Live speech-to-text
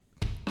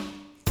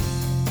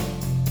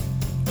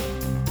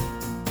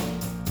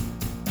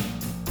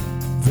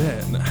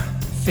Ven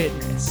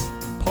Fitness.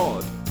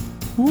 Pod.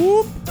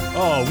 Whoop.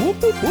 Oh,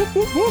 whoop, whoop, whoop,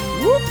 whoop, whoop,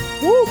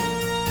 whoop, whoop.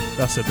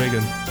 That's a big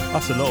one.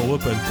 That's a lot of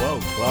whooping.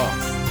 World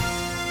class.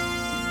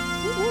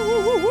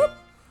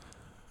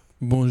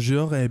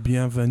 Bonjour et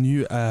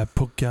bienvenue à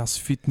Podcast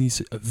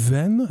Fitness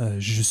Ven.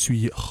 Je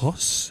suis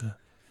Ross.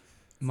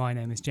 My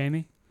name is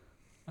Jamie.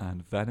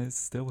 And Van is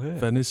still here.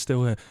 Ven is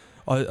still here.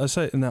 I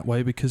say it in that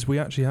way because we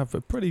actually have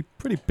a pretty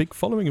big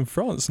following in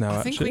France now.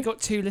 I think we got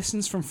 2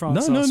 listens from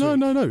France No. last week.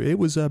 No. It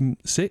was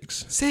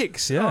 6.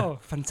 6? Yeah. Oh,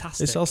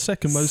 fantastic. It's our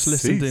second most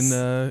listened in.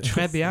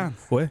 Très bien.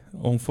 Ouais,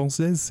 en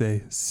français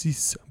c'est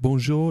 6.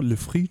 Bonjour le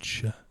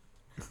French.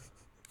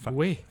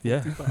 Oui.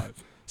 Yeah.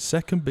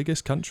 Second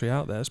biggest country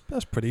out there.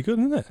 That's pretty good,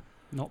 isn't it?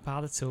 Not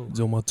bad at all.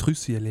 Dans ma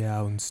trousse, il y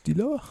a un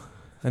stylo.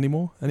 Any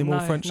more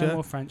French no yet?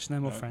 more French. No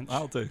more French.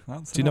 I'll do.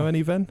 Do you know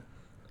any, Ven?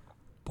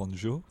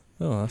 Bonjour.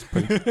 Oh,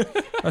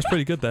 that's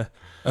pretty good there.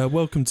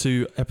 Welcome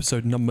to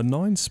episode number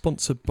 9,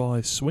 sponsored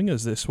by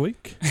Swingers this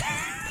week.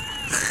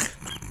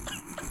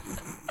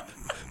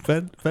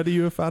 Ben, are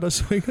you a fan of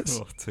Swingers?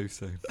 Oh, too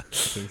soon.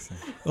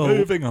 Oh,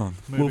 Moving on.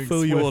 we'll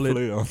fill you all in.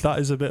 Moving on. That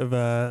is a bit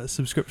of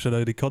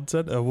subscription-only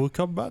content, and we'll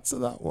come back to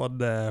that one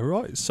there.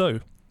 Right,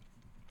 so...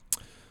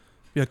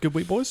 Yeah, good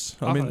week, boys.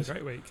 I've had a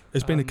great week.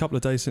 It's been a couple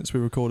of days since we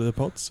recorded the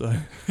pod, so,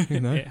 you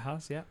know. It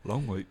has, yeah.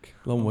 Long week.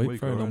 Long week,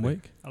 very long already.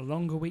 week. A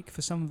longer week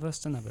for some of us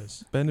than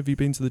others. Ben, have you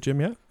been to the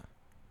gym yet?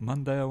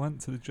 Monday I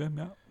went to the gym,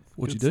 yeah.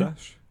 What'd Good you do?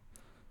 Sesh.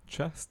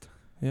 Chest.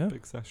 Yeah.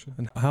 Big session.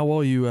 And how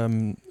are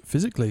you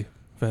physically,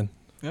 Ben?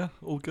 Yeah,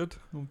 all good.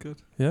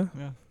 Yeah?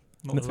 Yeah.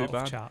 A Not lot too of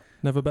bad. chat.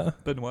 Never better?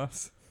 Been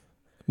worse.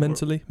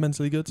 Mentally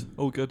good?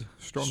 All good.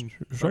 Strong.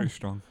 Strong. Very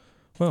strong.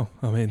 Well,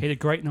 I mean... He had a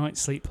great night's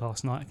sleep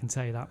last night, I can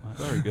tell you that much.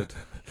 Very good.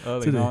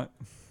 Early Did he? night.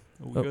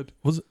 All Oh, good.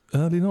 Was it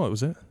early night,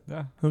 was it?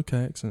 Yeah.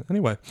 Okay, excellent.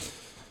 Anyway,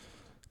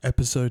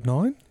 episode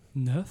 9.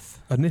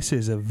 Nuff. And this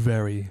is a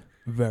very,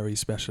 very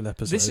special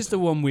episode. This is the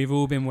one we've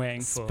all been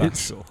waiting for.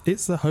 Special.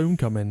 It's the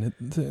homecoming.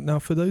 Now,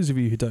 for those of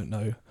you who don't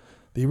know,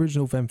 the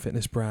original Ven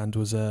Fitness brand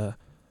was a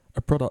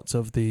product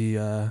of the...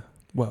 it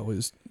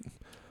was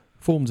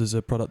formed as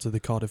a product of the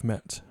Cardiff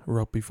Met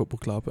Rugby Football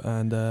Club,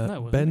 and No, it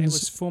wasn't. Ben's, It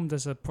was formed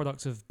as a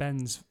product of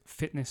Ben's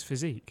fitness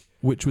physique.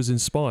 which was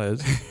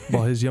inspired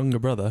by his younger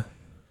brother,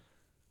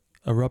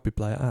 a rugby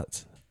player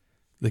at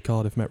the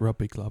Cardiff Met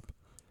Rugby Club.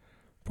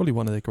 Probably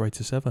one of their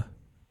greatest ever.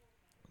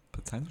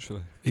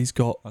 Potentially. He's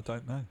got I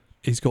don't know.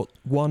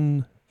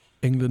 1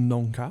 England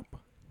non-cap.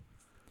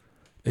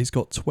 He's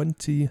got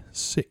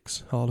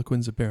 26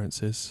 Harlequins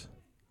appearances.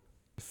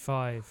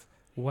 5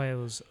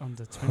 Wales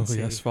under 20. Oh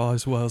yes,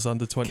 5 Wales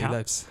under 20 caps.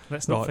 legs.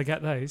 Let's not Right.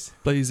 forget those.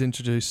 Please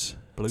introduce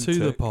Blue to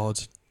the tick.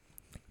 pod,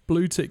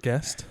 blue tick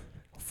guest,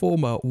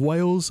 former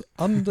Wales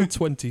under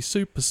 20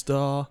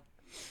 superstar,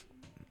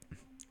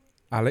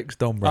 Alex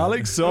Dombrand.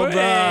 Alex Dombrand.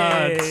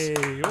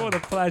 Hey, what a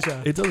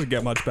pleasure. It doesn't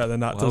get much better than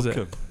that, does it?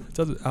 Welcome.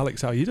 Doesn't,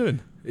 Alex, how are you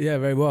doing? Yeah,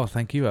 very well.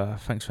 Thank you.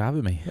 Thanks for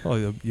having me.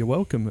 Oh, you're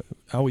welcome.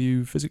 How are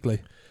you physically?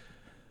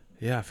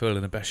 Yeah, I feel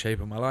in the best shape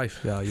of my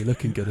life. Yeah, you're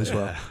looking good as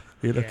well.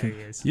 You're Yeah, looking. he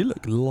is. You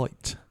look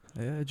light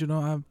Yeah, do you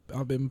know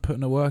I've been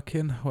putting the work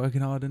in,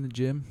 working hard in the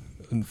gym,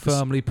 and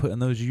firmly putting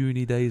those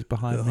uni days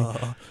behind me.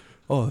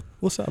 Oh,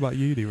 what's that about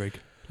uni rig?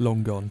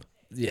 Long gone.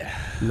 Yeah,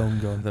 Long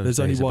gone. those There's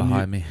only days are one.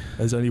 behind me.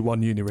 There's only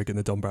one uni rig in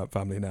the Dombrand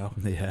family now.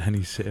 Yeah, and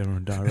he's sitting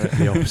on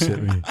directly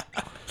opposite me.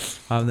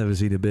 I've never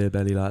seen a beer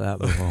belly like that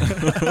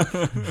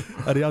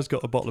before. And he has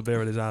got a bottle of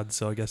beer in his hand,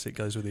 so I guess it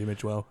goes with the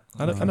image well.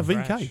 And a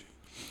VK Fresh.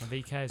 A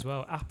VK as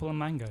well. Apple and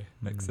mango.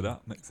 Mix it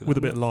up. with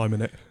a bit of lime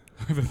in it.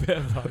 With a bit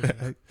of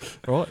lime.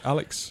 Right,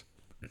 Alex.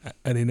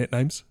 Any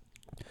nicknames?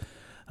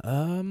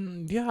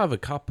 Yeah, I have a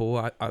couple.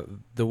 I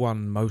the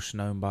one most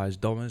known by is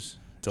Dommers.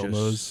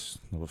 Dommers.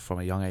 Just from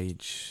a young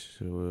age.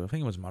 So I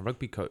think it was my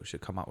rugby coach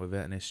that come up with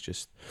it, and it's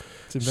just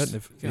It's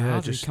inventive. How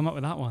did just you come up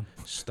with that one?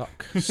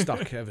 stuck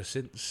ever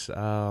since.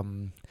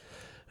 And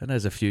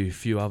there's a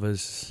few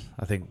others.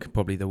 I think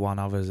probably the one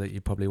others that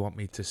you probably want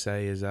me to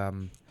say is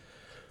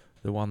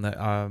the one that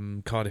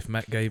Cardiff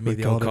Met gave me,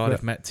 The the old Cardiff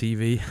Cardiff Met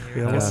TV. Here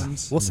Yeah, it what's-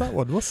 comes. What's that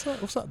one? What's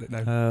that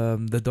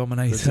nickname? The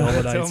Dominator.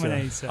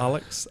 Dominator.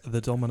 Alex the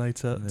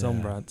Dominator Yeah.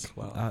 Dombrand.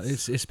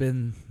 It's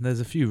been,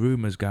 there's a few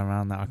rumours going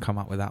around that I come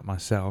up with that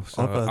myself.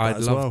 So I've heard that I'd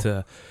as love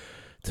well.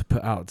 to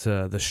put out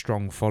the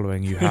strong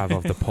following you have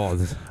of the pod.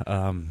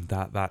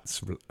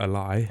 That's a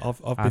lie. I've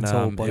been And,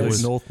 told by it Luke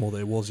was- Northmore that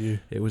it was you.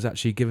 It was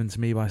actually given to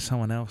me by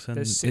someone else, and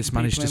There's 6 it's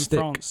managed people to in stick.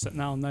 France that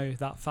now know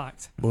that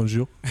fact.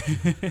 Bonjour.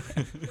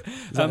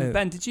 that it?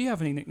 Ben, did you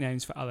have any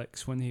nicknames for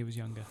Alex when he was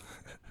younger?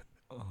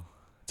 Oh,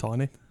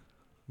 Tiny.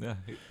 yeah.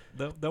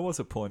 There was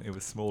a point it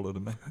was smaller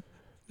than me.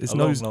 His A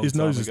long, nose. long His time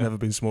nose has ago. never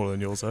been smaller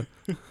than yours, though.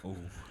 Oh,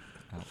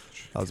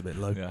 ouch. That was a bit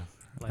low. Yeah.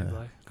 Low Yeah. blow.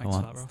 Come Thanks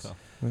on. for that, Ross. Tough.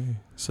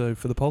 So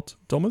for the pod,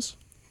 Dommers.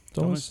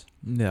 Thomas.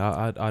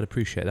 Yeah, I'd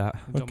appreciate that.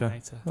 Okay.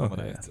 Dominator. Okay.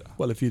 Dominator.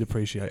 Well, if you'd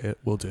appreciate it,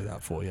 we'll do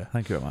that for you.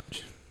 Thank you very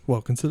much.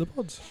 Welcome to the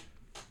pods.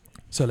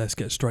 So let's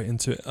get straight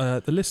into it.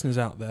 The listeners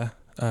out there,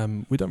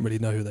 we don't really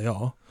know who they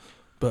are,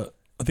 but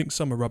I think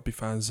some are rugby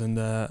fans, and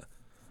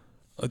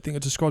I think I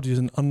described you as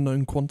an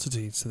unknown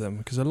quantity to them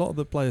because a lot of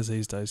the players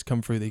these days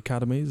come through the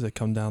academies. They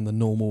come down the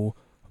normal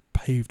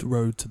paved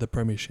road to the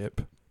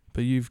Premiership,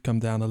 but you've come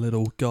down a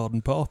little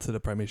garden path to the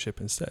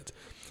Premiership instead.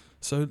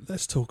 So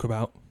let's talk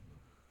about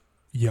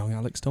young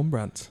Alex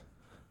Dombrandt,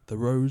 the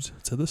road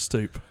to the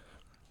stoop.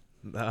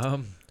 Yeah.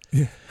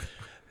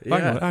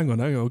 Hang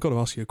on. I've got to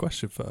ask you a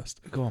question first.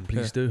 Go on,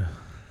 please do.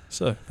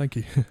 So, thank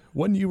you.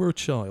 When you were a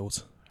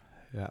child,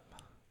 Yeah.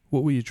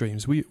 what were your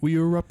dreams? Were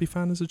you a rugby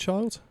fan as a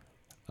child?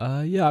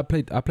 Yeah, I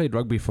played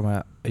rugby from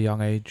a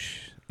young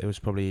age. It was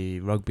probably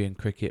rugby and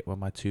cricket were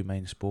my two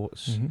main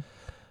sports. Mm-hmm.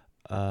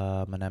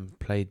 And then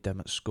played them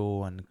at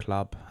school and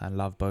club and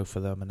loved both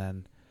of them,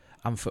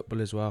 and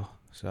football as well.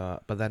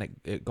 So, but then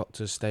it got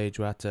to a stage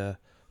where I had to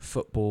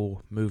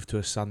football moved to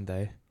a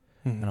Sunday,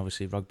 and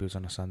obviously rugby was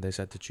on a Sunday,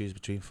 so I had to choose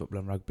between football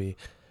and rugby,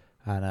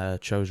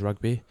 and chose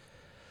rugby.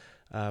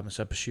 So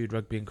I pursued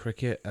rugby and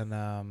cricket,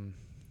 and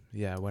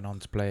went on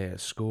to play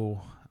at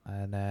school,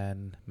 and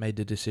then made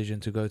the decision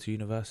to go to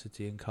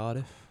university in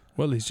Cardiff.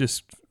 Well, he's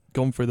just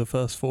gone through the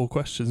first 4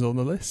 questions on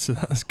the list, so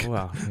that's good.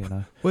 Well,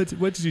 Where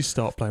did you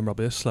start playing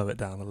rugby? Let's slow it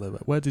down a little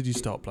bit. Where did you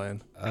start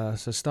playing?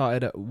 So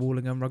started at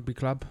Wallingham Rugby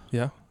Club.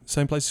 Yeah,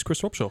 same place as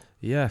Chris Robshaw.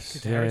 Yes,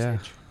 Good yeah.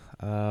 heritage.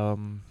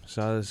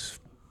 So I was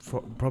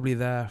probably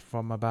there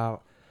from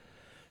about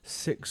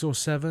 6 or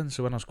 7.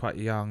 So when I was quite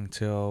young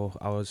till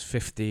I was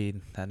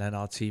 15, and then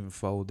our team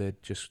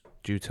folded just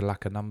due to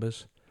lack of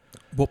numbers.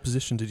 What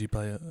position did you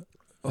play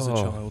as a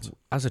child?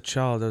 As a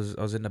child,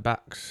 I was in the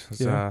backs.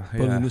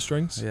 Pulling the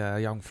strings. Yeah,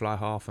 young fly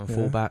half and Yeah.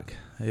 full back.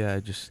 Yeah,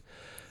 just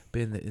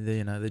being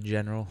the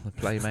general, the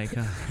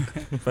playmaker,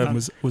 Ben,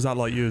 was that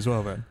like you as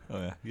well, Ben? Oh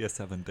yeah, yes,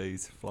 7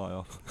 Ds fly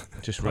off.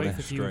 just Both running.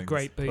 of you with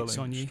great boots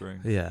on you.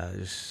 Strings. Yeah, I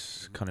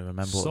just can't even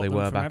remember Stop what they them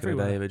were from back in the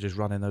day. everywhere. But just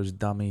running those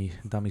dummy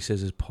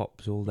scissors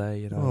pops all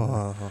day.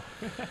 Oh.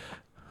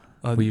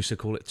 We used to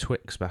call it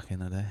Twix back in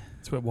the day.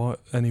 What?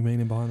 Any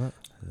meaning behind that?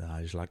 No,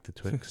 I just like the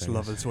Twix. Just I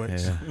love guess. a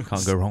Twix. Yeah,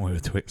 can't go wrong with a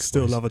Twix.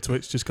 Still boys. love a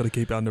Twix. Just got to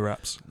keep it under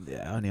wraps.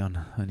 Yeah, only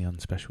on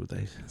special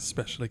days.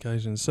 Special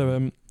occasions.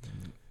 So,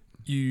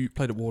 you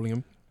played at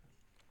Wallingham.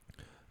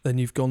 Then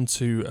you've gone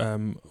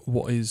to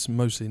what is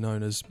mostly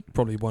known as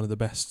probably one of the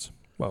best,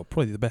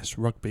 probably the best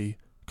rugby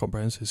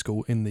comprehensive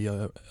school in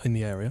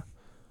the area,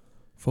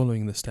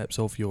 following the steps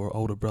of your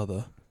older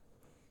brother,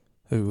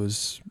 who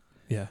was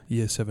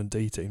year 7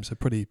 D team. So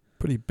pretty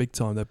big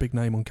time. They're big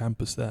name on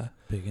campus there.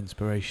 Big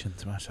inspiration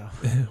to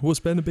myself.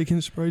 Was Ben a big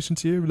inspiration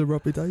to you in the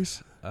rugby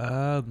days?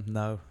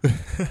 No.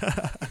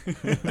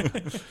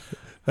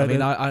 I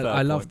mean,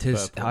 I loved Fair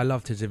his point. I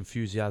loved his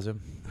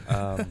enthusiasm,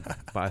 but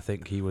I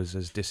think he was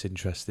as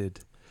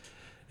disinterested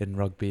in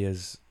rugby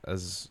as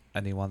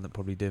anyone that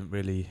probably didn't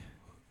really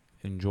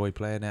enjoy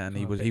playing it. And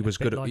he was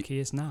good at like he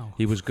is now.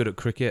 he was good at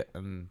cricket,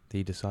 and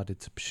he decided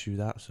to pursue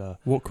that. So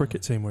What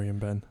cricket team were you in,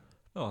 Ben?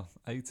 Oh,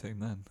 18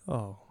 then.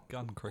 Oh,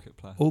 Gun cricket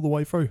player. all the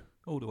way through.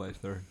 All the way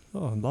through.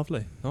 Oh,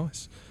 lovely,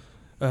 nice.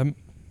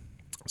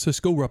 So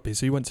school rugby.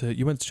 So you went to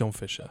John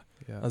Fisher,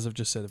 yeah. as I've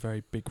just said, a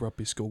very big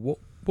rugby school.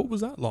 What was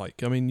that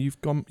like? I mean,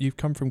 you've come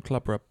from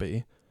club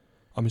rugby.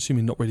 I'm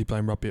assuming not really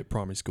playing rugby at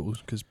primary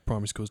schools because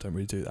primary schools don't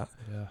really do that.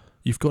 Yeah.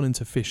 You've gone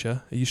into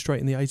Fisher. Are you straight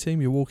in the A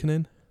team? You're walking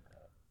in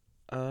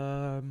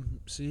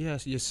So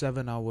yes, year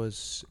 7 I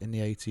was in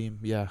the A team.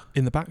 Yeah.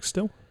 in the back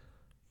still.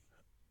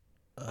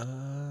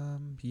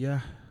 Yeah.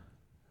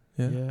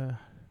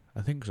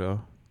 I think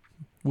so.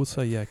 We'll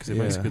say because it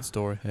makes a Yeah. good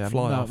story. Yeah,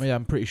 Fly off.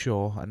 I'm pretty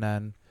sure. And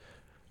then,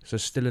 so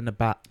still in the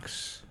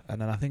backs.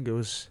 And then I think it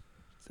was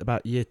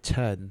about year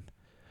 10,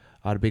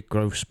 I had a big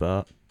growth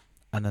spurt.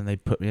 And then they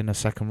put me in the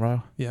second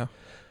row. Yeah.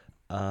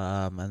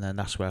 And then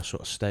that's where I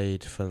sort of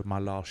stayed for my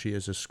last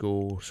years of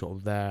school, sort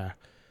of there.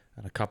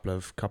 And a couple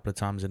of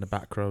times in the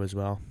back row as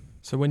well.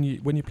 So when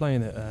you're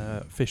playing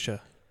at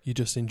Fisher, you're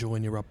just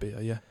enjoying your rugby,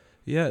 are you?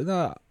 Yeah,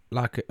 no,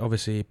 like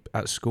obviously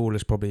at school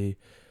is probably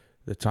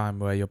the time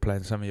where you're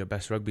playing some of your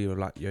best rugby with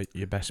like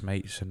your best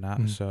mates and that.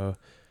 Mm. So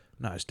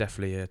no, it's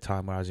definitely a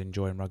time where I was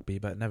enjoying rugby,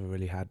 but never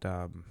really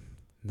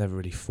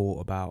thought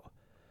about,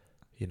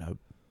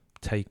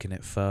 taking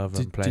it further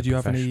and playing Did you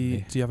have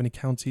professionally. do you have any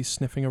counties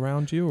sniffing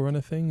around you or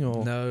anything?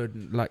 Or No,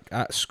 like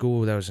at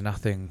school there was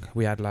nothing.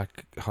 We had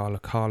like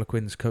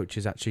Harlequins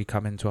coaches actually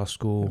come into our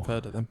school I've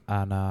heard of them.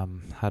 and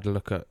had a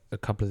look at a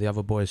couple of the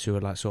other boys who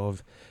were like sort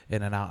of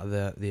in and out of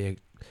the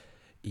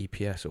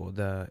EPS or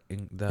the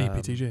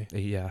EPTG.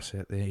 Yeah, that's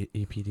it, the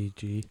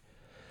EPDG.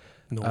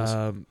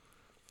 Noise.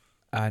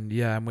 And we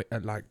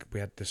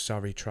had the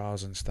Surrey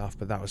trials and stuff,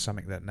 but that was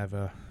something that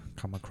never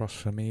come across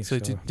for me. So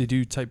did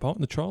you take part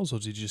in the trials or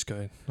did you just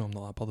go, no, I'm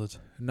not that bothered?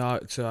 No,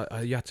 so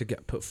you had to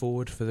get put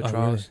forward for the Oh,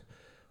 trials, really?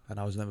 and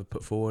I was never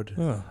put forward.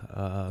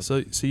 Oh.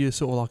 So you're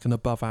sort of like an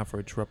above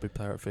average rugby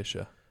player at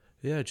Fisher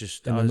Yeah,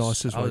 just in the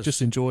nicest way,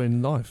 just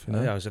enjoying life, you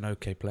know? Yeah, I was an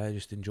okay player,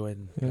 just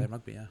enjoying playing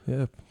rugby.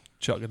 Yeah.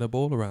 Chucking the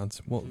ball around.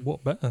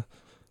 What better?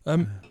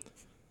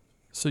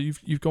 So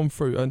you've gone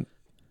through and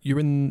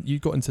you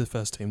got into the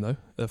first team though,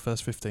 the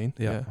first 15.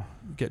 Yeah.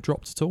 Get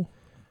dropped at all?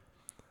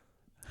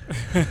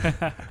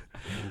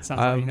 Sounds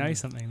like you know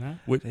something there.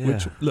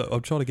 Which look,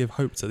 I'm trying to give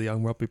hope to the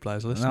young rugby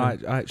players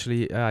listening.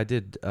 No, I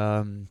did.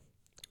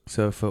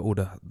 So for all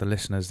the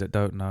listeners that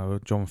don't know,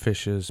 John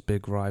Fisher's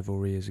big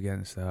rivalry is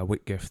against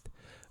Whitgift,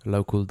 a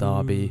local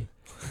derby.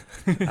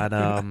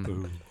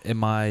 And in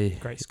my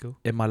Great school.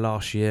 in my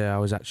last year, I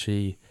was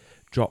actually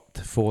dropped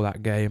for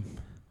that game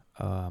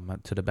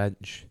to the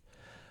bench.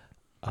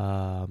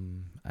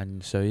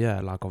 And so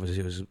like obviously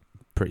it was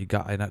pretty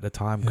gutting at the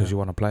time because you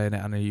want to play in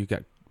it, and then you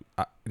get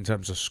in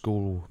terms of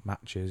school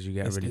matches, you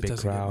get a really big crowd.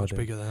 It doesn't get much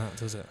bigger than that,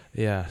 does it?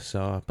 Yeah.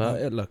 So,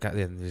 but look, at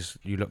the end,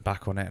 you look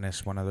back on it, and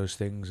it's one of those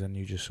things, and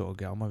you just sort of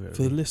get on with it.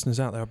 For the listeners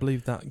out there, I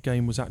believe that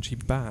game was actually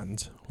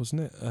banned,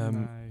 wasn't it?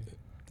 No,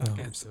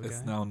 it's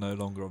now no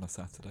longer on a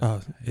Saturday.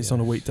 It's on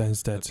a weekday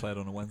instead. They played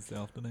on a Wednesday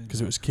afternoon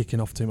Because it was kicking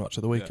off too much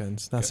at the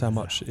weekends. That's how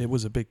much it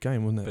was a big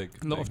game, wasn't it?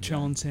 A lot of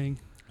chanting.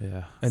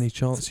 Yeah. Any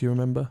chance you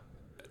remember?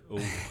 We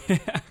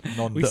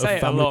say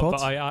it a lot,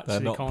 pods? but I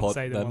actually can't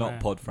say them. They're not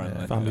pod friendly.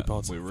 Yeah, family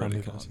pods. We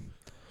really can't.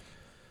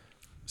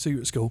 So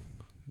you're at school.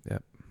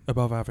 Yep.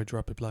 Above average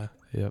rugby player.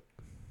 Yep.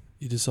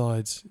 You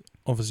decide,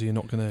 obviously, you're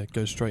not going to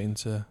go straight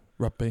into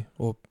rugby,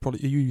 or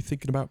probably are you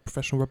thinking about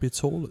professional rugby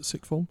at all at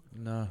sixth form?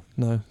 No.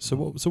 So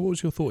what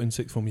was your thought in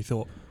sixth form? You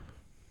thought,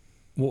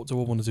 what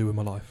do I want to do with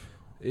my life?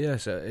 Yeah.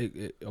 So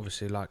it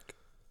obviously, like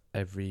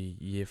every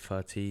year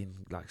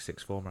 13, like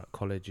sixth form at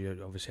college, you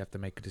obviously have to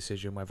make a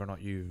decision whether or not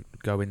you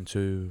go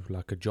into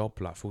like a job,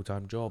 like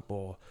full-time job,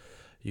 or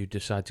you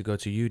decide to go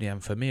to uni.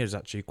 And for me, it's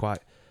actually quite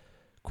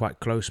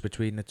close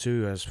between the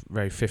two. I was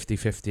very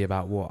 50-50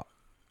 about what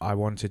I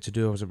wanted to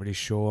do. I wasn't really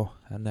sure.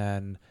 And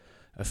then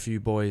a few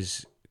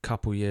boys,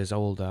 couple years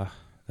older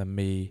than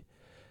me,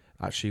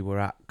 actually were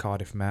at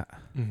Cardiff Met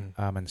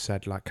and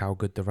said like how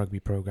good the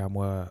rugby program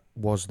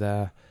was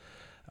there.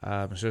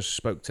 So I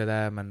spoke to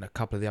them, and a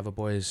couple of the other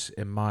boys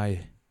in my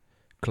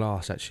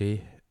class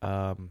actually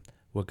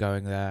were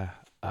going there.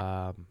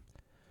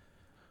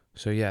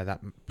 So yeah, that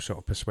sort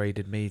of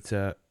persuaded me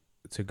to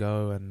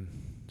go and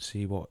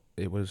see what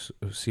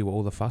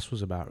all the fuss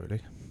was about,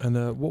 really.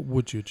 And what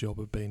would your job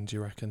have been, do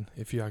you reckon,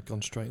 if you had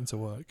gone straight into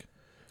work?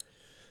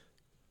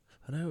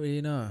 I don't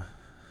really know.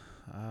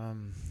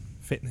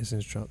 Fitness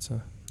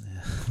instructor.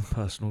 Yeah,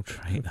 personal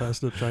trainer.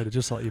 Personal trainer,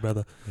 just like your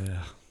brother.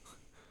 Yeah.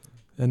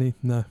 Any?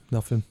 No,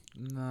 nothing.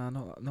 No,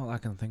 not that I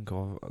can think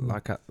of.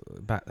 Like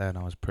back then,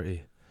 I was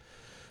pretty.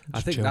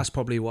 I think chill. that's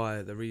probably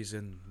the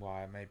reason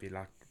why maybe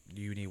like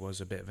uni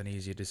was a bit of an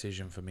easier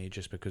decision for me,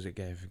 just because it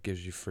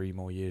gives you 3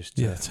 more years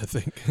to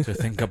think to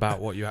think about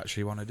what you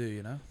actually want to do.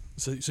 You know.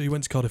 So you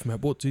went to Cardiff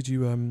Met. What did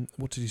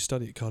you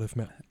study at Cardiff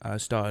Met? I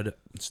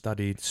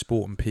studied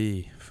sport and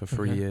PE for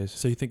 3 years.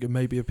 So you think of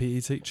maybe a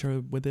PE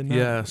teacher within that?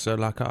 Yeah. So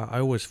like I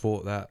always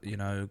thought that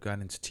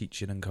going into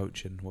teaching and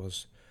coaching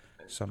was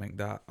something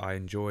that I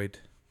enjoyed.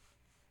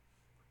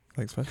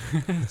 Thanks, man.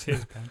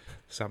 Cheers, Ben.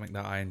 Something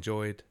that I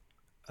enjoyed,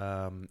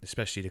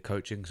 especially the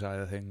coaching side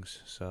of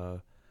things.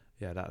 So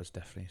yeah, that was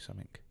definitely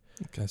something.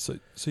 Okay,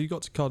 so you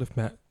got to Cardiff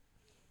Met.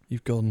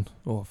 You've gone.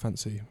 Oh,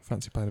 fancy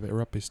playing a bit of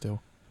rugby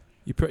still.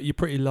 You're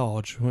pretty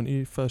large, weren't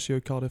you? First year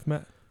at Cardiff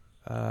Met.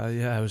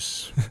 Yeah, I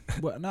was.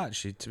 Well, no,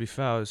 actually, to be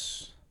fair, I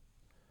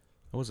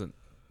wasn't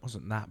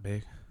that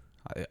big.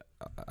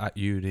 At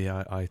uni,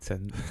 I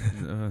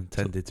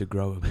tended to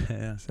grow a bit.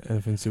 Yeah.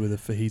 Anything to do with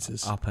the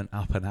fajitas? Up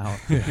and out.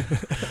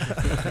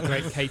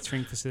 Great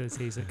catering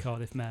facilities at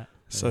Cardiff Met.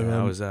 So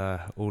I was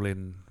all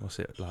in. What's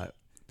it like?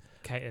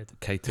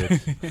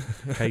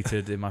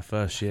 Catered in my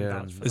first year.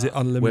 And is it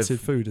unlimited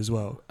food as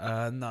well?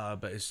 No,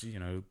 but it's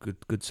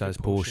good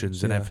sized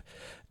portions, and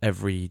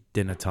every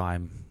dinner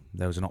time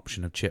there was an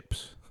option of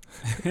chips.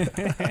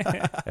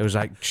 It was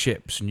like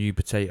chips, new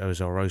potatoes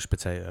or roast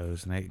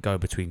potatoes, and they go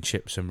between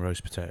chips and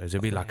roast potatoes.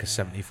 It'd be like a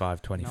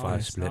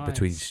 75-25 split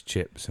between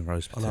chips and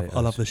roast potatoes. I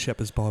love the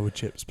shepherd's pie with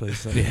chips,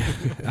 please. Yeah.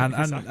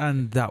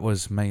 and that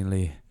was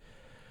mainly.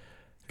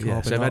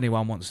 Yeah, so if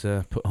anyone wants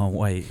to put on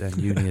weight, then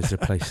uni is the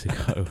place to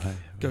go.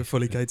 Go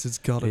fully catered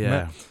to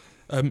Cardiff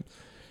Met.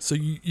 So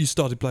you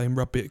started playing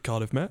rugby at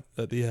Cardiff Met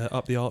at the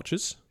up the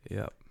Archers.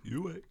 Yeah.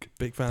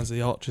 Big fans of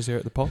the Archers here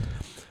at the pod.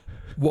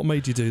 What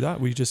made you do that?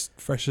 Were you just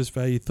fresh as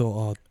fair? You thought,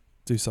 I'll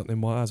do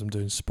something as I'm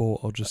doing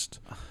sport, I'll just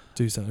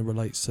do something that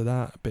relates to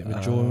that, a bit of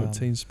enjoyment,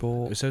 team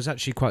sport. So it's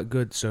actually quite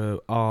good.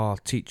 So our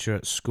teacher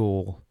at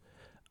school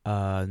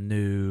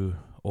knew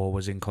or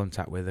was in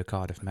contact with the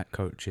Cardiff Met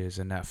coaches,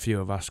 and a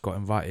few of us got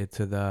invited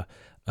to the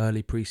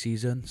early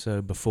pre-season.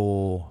 So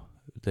before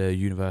the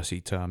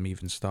university term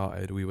even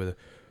started, we were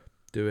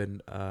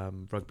doing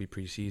rugby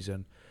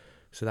pre-season.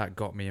 So that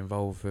got me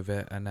involved with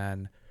it, and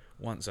then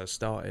once I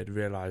started,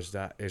 realised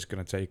that it's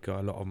going to take a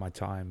lot of my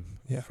time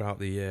throughout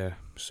the year.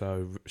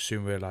 So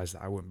soon realised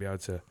that I wouldn't be able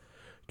to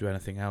do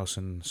anything else,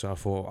 and so I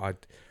thought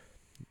I'd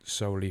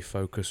solely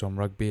focus on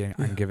rugby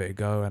and give it a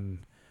go and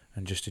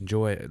just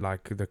enjoy it.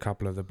 Like the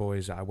couple of the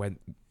boys that I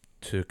went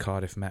to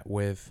Cardiff Met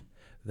with,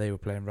 they were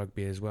playing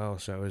rugby as well.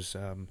 So it was,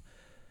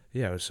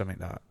 it was something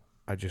that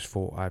I just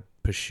thought I'd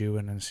pursue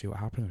and see what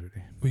happens,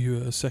 really. Were you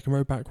a second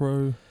row, back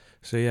row?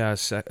 So yeah,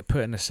 I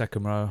put in the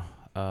second row.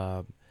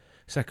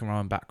 second row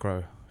and back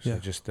row. So Yeah.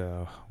 just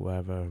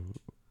wherever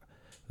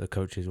the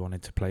coaches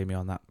wanted to play me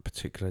on that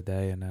particular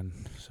day, and then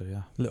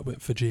A little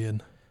bit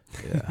Fijian.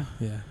 yeah.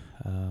 Yeah.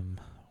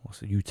 What's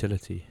the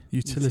utility?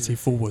 Utility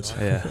forward.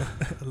 Yeah.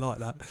 I like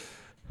that.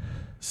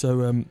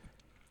 So,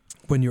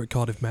 when you're at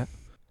Cardiff Met,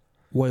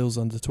 Wales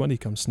under-20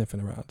 comes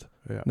sniffing around.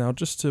 Yeah. Now,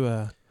 just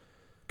to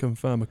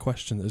confirm a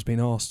question that has been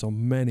asked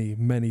on many,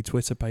 many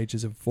Twitter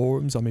pages and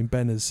forums. I mean,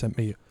 Ben has sent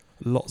me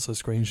lots of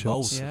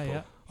screenshots.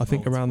 Yeah. I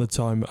think around the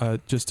time,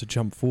 just to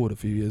jump forward a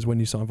few years, when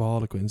you signed for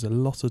Harlequins, a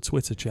lot of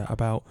Twitter chat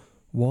about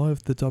why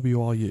have the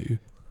WRU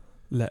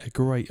let a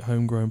great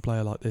homegrown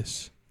player like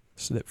this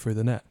slip through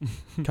the net.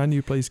 Can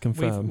you please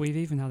confirm? We've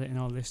even had it in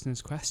our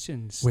listeners'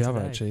 questions. We have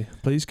today. actually.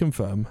 Please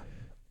confirm.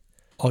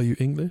 Are you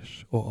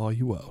English or are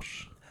you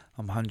Welsh?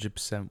 I'm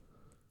 100%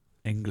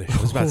 English.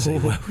 I was about to say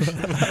Welsh.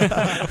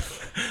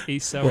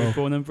 East Surrey, Well,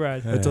 born and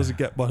bred. It doesn't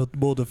get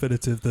more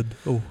definitive than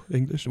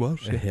English,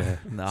 Welsh. Yeah,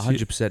 no,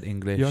 100%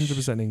 English. You're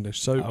 100%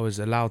 English. So I was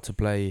allowed to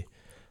play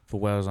for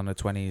Wales under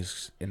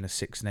 20s in the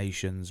Six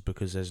Nations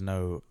because there's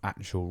no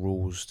actual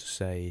rules to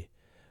say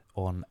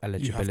on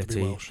you have to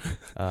be eligibility.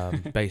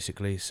 Welsh.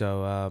 Basically.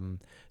 So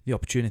the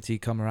opportunity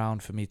come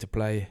around for me to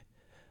play,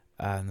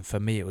 and for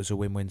me it was a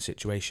win-win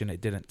situation.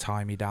 It didn't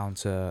tie me down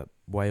to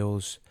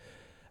Wales,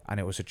 and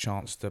it was a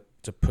chance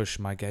to push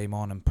my game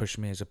on and push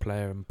me as a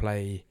player and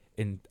play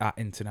at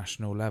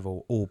international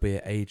level,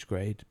 albeit age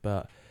grade,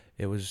 but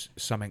it was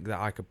something that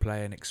I could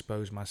play and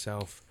expose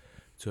myself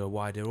to a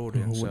wider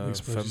audience. Wouldn't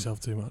expose yourself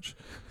too much.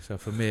 So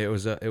for me, it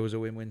was a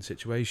win-win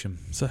situation.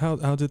 So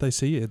how did they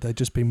see you? Had they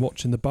just been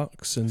watching the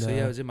Bucks and? So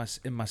yeah, I was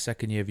in my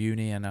second year of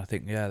uni, and I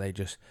think they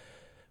just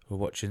were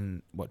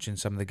watching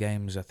some of the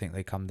games. I think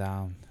they come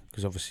down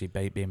because obviously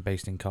being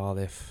based in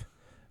Cardiff,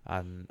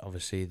 and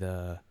obviously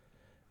the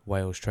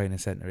Wales Training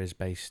Centre is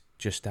based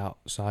just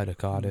outside of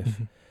Cardiff.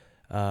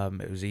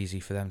 It was easy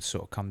for them to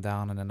sort of come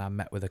down, and then I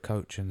met with a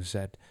coach and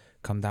said,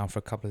 "Come down for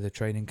a couple of the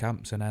training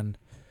camps," and then.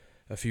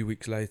 A few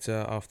weeks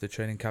later, after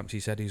training camps,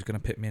 he said he was going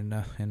to put me in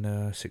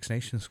the Six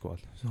Nations squad.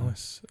 So.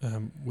 Nice,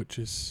 which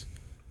is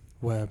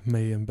where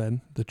me and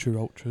Ben, the true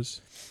ultras,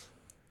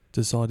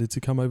 decided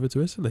to come over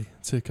to Italy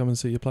to come and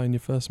see you play in your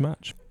first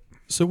match.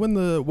 So when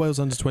the Wales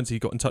under-20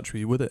 got in touch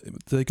with you,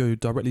 did they go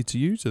directly to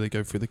you? Do they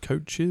go through the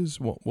coaches?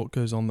 What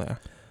goes on there?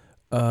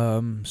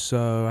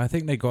 So I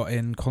think they got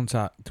in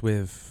contact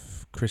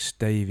with Chris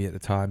Davey at the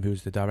time, who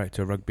was the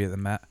director of rugby at the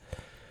Met.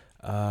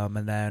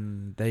 And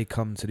then they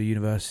come to the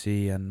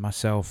university, and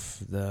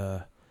myself,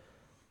 the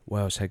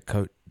Wales head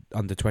coach,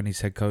 under-20s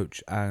head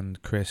coach,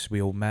 and Chris,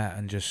 we all met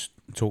and just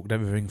talked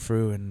everything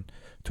through and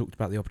talked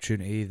about the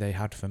opportunity they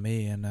had for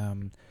me, and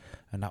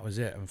that was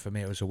it. And for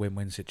me, it was a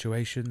win-win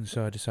situation,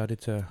 so I decided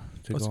to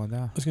go on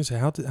there. I was going to say,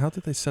 how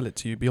did they sell it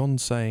to you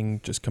beyond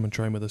saying just come and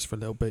train with us for a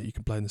little bit? You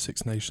can play in the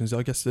Six Nations.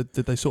 I guess did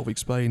they sort of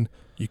explain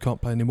you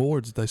can't play anymore,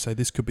 or did they say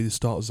this could be the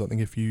start of something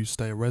if you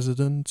stay a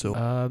resident?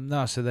 Or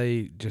No, so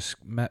they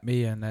just met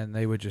me, and then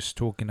they were just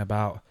talking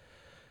about.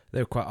 They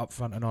were quite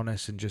upfront and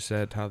honest, and just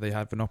said how they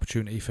had an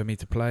opportunity for me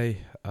to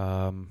play,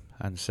 and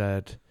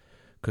said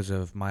because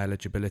of my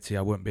eligibility,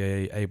 I wouldn't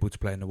be able to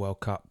play in the World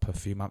Cup a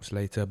few months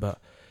later,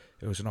 but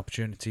it was an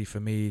opportunity for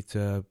me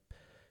to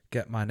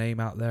get my name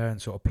out there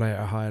and sort of play at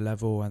a higher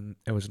level, and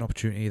it was an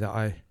opportunity that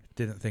I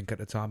didn't think at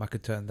the time I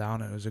could turn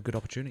down, and it was a good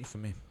opportunity for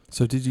me.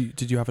 So did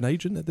you have an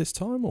agent at this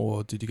time,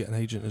 or did you get an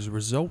agent as a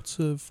result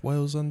of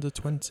Wales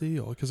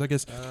under-20? Or because I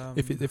guess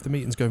if the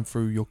meeting's going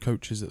through your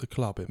coaches at the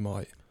club, it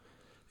might.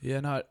 Yeah,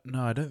 no,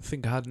 I don't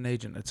think I had an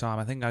agent at the time.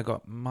 I think I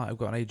might have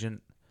got an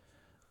agent,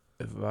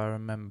 if I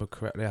remember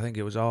correctly. I think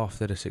it was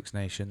after the Six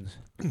Nations.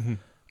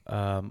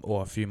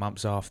 Or a few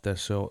months after,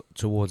 so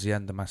towards the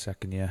end of my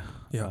second year.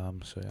 Yeah.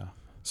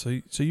 So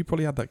you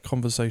probably had that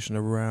conversation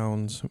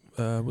around,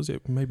 was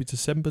it maybe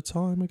December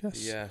time, I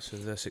guess? Yeah, so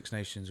the Six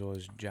Nations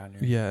was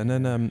January. Yeah, and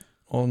then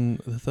on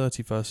the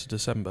 31st of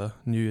December,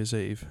 New Year's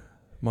Eve,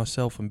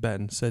 myself and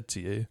Ben said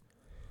to you,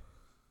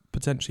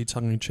 potentially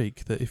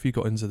tongue-in-cheek, that if you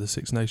got into the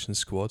Six Nations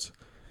squad,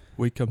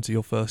 we'd come to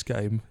your first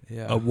game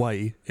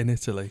away in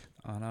Italy.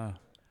 I know.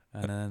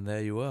 And then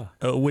there you were.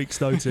 At a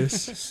week's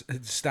notice.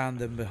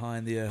 Standing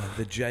behind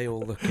the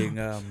jail-looking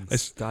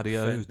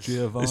Stadio fence.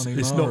 Giovanni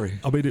It's Mari.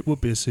 not, I mean, it would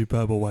be a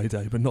superb away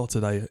day, but not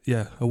today.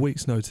 Yeah, a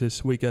week's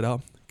notice, we get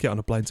up, get on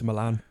a plane to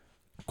Milan,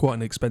 quite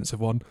an expensive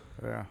one,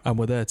 Yeah. and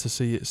we're there to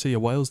see a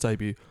Wales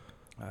debut.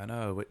 I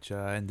know, which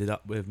ended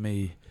up with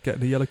me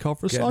Getting a yellow card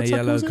for a getting slide a tackle,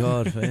 yellow was it?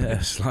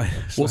 card. Slide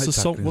What's the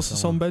song? tackling What's the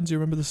song, someone. Ben? Do you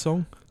remember the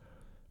song?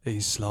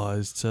 He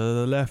slides to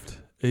the left,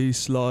 he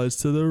slides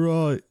to the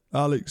right.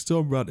 Alex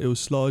Tombrand, he'll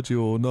slide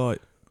you all night.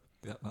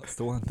 Yeah, that's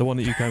the one. The one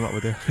that you came up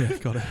with, yeah,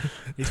 got it.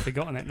 He's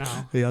forgotten it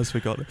now. He has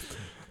forgotten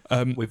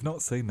it. We've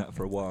not seen that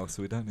for a while,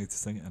 so we don't need to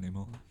sing it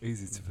anymore.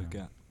 Easy to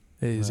forget.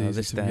 It is Well, easy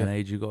this to day and forget.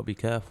 age, you've got to be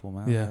careful,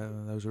 man. Yeah.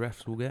 Those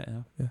refs will get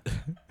you.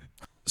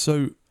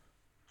 So,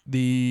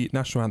 the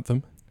national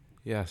anthem.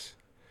 Yes.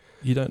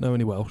 You don't know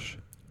any Welsh.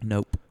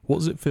 Nope. What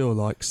does it feel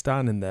like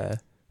standing there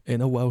in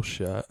a Welsh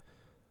shirt,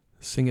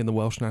 singing the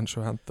Welsh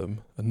national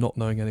anthem and not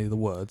knowing any of the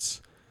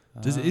words,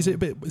 Is it a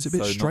bit so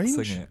not strange?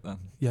 singing it then.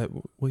 Yeah,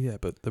 well, yeah,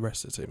 but the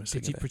rest of the team is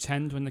Did singing you it.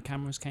 pretend when the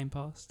cameras came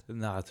past?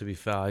 No, to be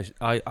fair,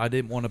 I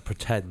didn't want to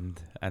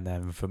pretend, and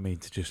then for me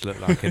to just look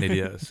like an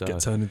idiot. So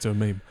Get turned into a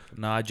meme.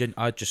 no, I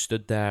just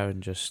stood there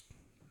and just.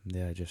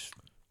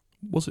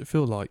 What's it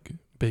feel like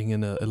being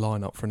in a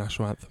lineup for a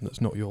national anthem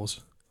that's not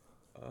yours?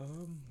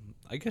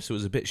 I guess it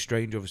was a bit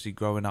strange, obviously,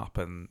 growing up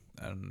and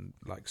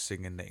like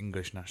singing the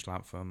English national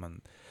anthem,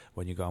 and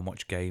when you go and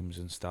watch games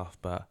and stuff.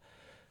 But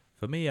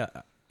for me,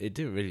 it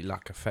didn't really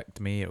like affect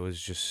me. It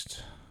was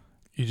just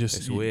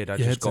it's weird. I your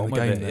just head's in got on the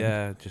with game it. then.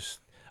 Yeah, just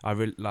I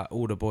really like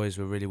all the boys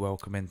were really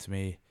welcoming to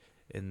me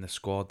in the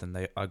squad, and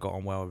I got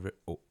on well with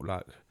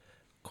like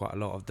quite a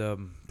lot of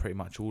them, pretty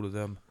much all of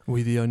them. Were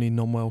you the only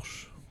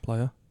non-Welsh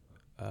player?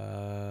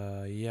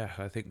 Yeah,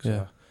 I think so.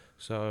 Yeah.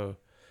 So,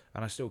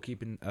 and I still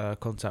keep in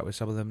contact with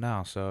some of them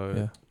now.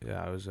 So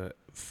Yeah. it was a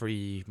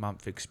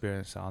 3-month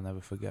experience that I'll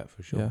never forget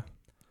for sure.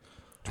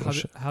 Yeah.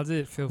 How did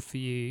it feel for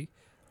you,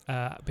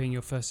 being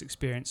your first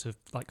experience of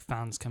like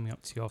fans coming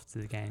up to you after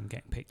the game,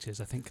 getting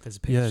pictures? I think there's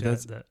a Yeah,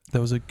 picture that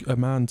There was a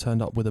man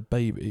turned up with a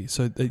baby.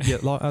 So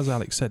like as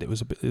Alex said, it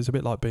was a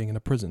bit like being in a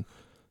prison.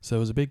 So it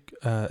was a big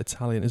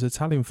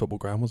Italian football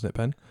ground, wasn't it,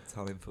 Ben?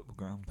 Italian football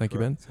ground. Thank you,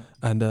 Ben.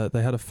 And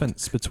they had a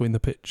fence between the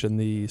pitch and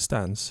the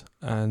stands.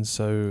 And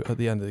so at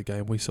the end of the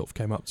game, we sort of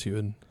came up to you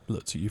and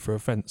looked at you for a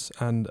fence.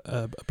 And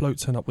a bloke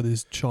turned up with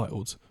his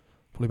child,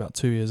 probably about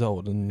 2 years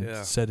old, and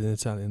said in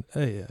Italian,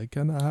 "Hey,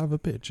 can I have a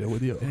picture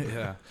with you?"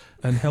 Yeah.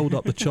 And held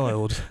up the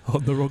child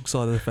on the wrong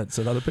side of the fence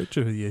and had a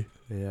picture with you.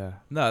 Yeah.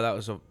 No, that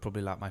was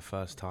probably like my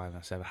first time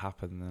that's ever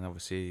happened, and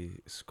obviously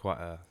it's quite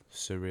a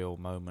surreal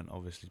moment.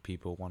 Obviously,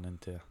 people wanting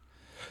to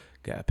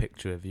get a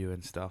picture of you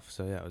and stuff.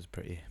 So yeah, it was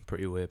a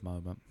pretty weird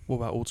moment. What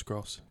about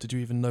autographs? Did you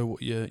even know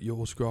what your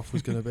autograph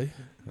was going to be?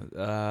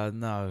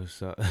 No.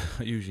 So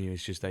usually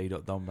it's just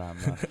A.Donbram.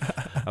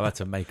 I've had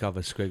to make up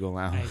a squiggle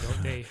now.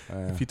 A.D.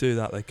 If you do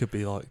that, there could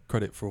be like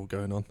credit for all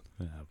going on.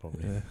 Yeah,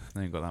 probably. Yeah.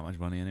 I ain't got that much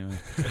money anyway.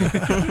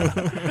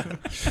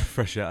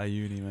 Fresh out of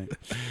uni, mate.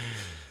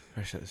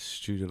 Fresh out of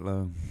student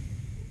loan.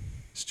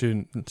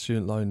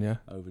 Student loan, yeah.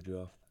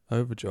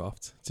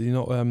 Overdraft. Do you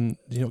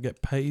not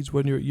get paid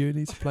when you're at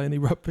uni to play any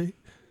rugby?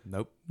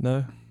 Nope.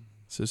 No.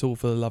 So it's all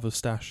for the love of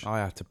stash. I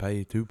had to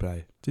pay to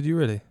play. Did you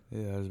really?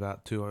 Yeah, it was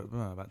about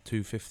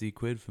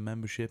 £250 for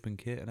membership and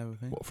kit and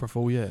everything. What, for a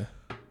full year?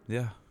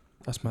 Yeah.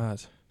 That's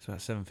mad. It's about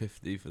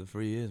 $750 for the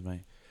 3 years,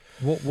 mate.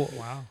 What?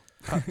 Wow.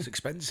 It's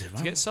expensive, To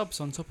man. get subs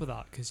on top of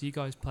that, because you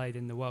guys played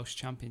in the Welsh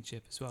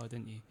Championship as well,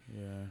 didn't you?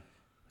 Yeah.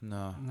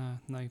 No.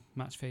 No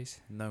match fees.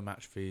 No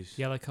match fees.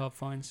 Yellow card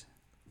fines.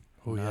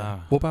 Oh Nah. yeah.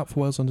 What about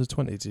for Wales under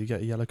 20? Did you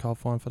get a yellow card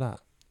fine for that?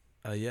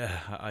 Yeah,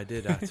 I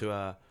did have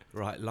to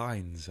write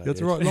lines. You had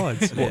to write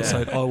lines. What, Yeah.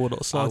 saying I will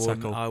not slide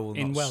tackle? I will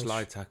In not Welsh.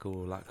 slide tackle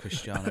like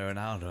Cristiano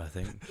Ronaldo, I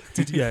think.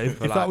 If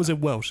But that was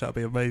in Welsh, that'd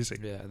be amazing.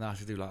 Yeah, and I had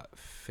to do like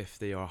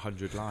 50 or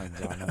 100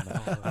 lines, I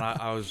remember. And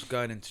I was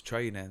going into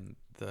training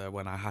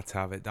when I had to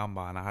have it done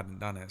by, and I hadn't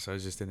done it, so I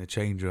was just in the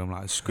change room,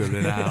 like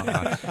scribbling out,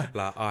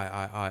 like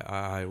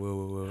I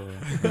will.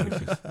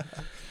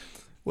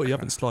 Well, you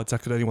haven't slide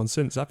tackled anyone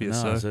since, have you?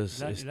 No, so it's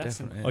That's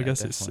definitely. I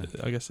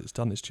guess it's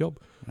done its job.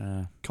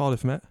 Yeah.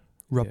 Cardiff Met,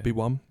 rugby Yeah.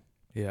 one,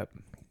 Yep.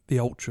 the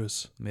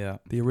Ultras, Yeah.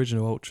 the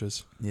original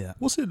Ultras. Yeah.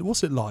 What's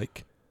it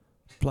like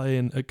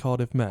playing at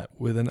Cardiff Met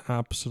with an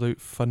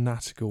absolute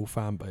fanatical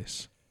fan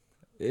base?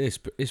 It's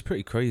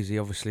pretty crazy.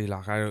 Obviously,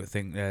 like I don't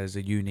think there's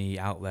a uni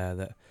out there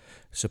that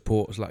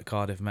supports like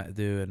Cardiff Met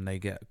do, and they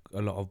get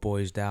a lot of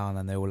boys down,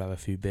 and they all have a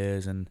few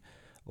beers and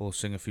all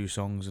sing a few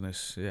songs, and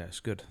it's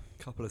good.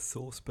 Couple of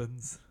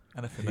saucepans.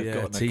 Anything they've Yeah,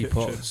 got in their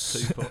teapots.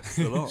 kitchen. Teapots.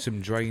 A lot. Some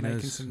Making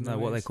drainers. some No,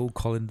 what are they noise. called?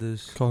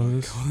 Colanders.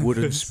 Connors.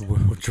 Wooden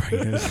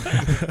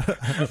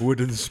drainers.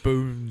 Wooden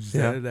spoons.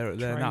 Yeah. They're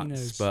nuts,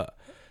 Trainers. but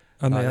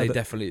And they had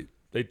definitely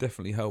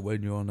help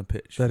when you're on the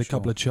pitch. they had a for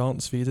couple sure. of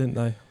chants for you, didn't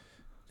they?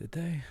 Did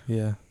they?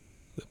 Yeah.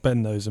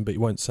 Ben knows them, but you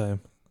won't say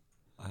them.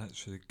 I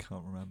actually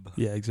can't remember.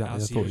 Yeah, exactly.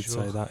 As I thought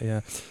usual. you'd say that,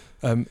 yeah.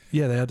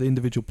 They had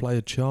individual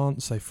player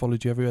chants. They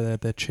followed you everywhere. They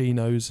had their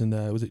chinos and,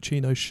 was it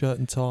chinos, shirt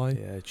and tie?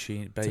 Yeah,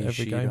 every beige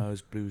game.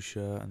 chinos, blue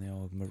shirt, and the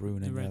old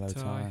maroon and The red yellow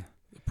tie. tie.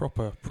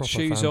 Proper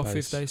Shoes fan off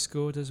base. if they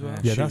scored as well.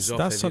 Yeah, shoes that's off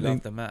if you something-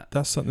 love the mat.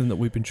 That's something that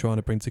we've been trying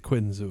to bring to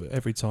Quins.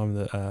 Every time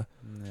that Yeah,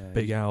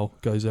 Big Al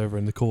goes over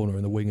in the corner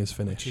and the wingers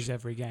Which is finish,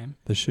 every game.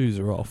 the shoes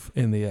are off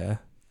in the air.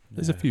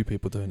 There's a yeah. few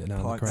people doing it now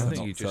in the Pints crowd. are I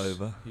think knocked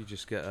over. You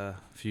just get a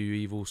few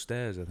evil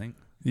stares, I think.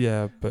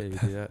 Yeah, but Maybe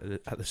do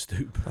that at the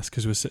stoop. that's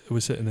because we're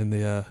sitting in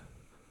the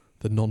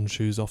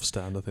non-shoes off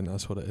stand. I think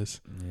that's what it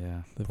is.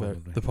 Yeah,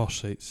 The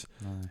posh seats.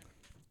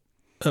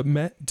 No. At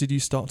Met, did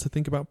you start to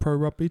think about pro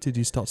rugby? Did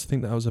you start to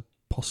think that was a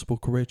possible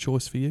career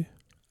choice for you?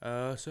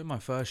 So my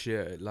first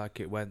year,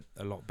 it went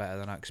a lot better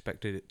than I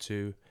expected it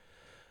to.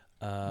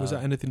 Was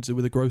that anything to do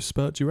with a growth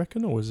spurt, do you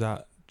reckon, or was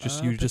that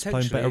just you just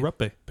playing better potentially.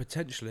 rugby?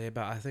 Potentially,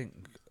 but I think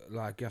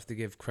like you have to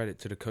give credit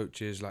to the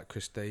coaches like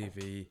Chris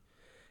Davey,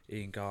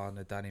 Ian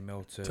Garner, Danny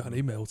Milton.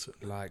 Danny Milton.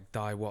 Like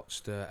Di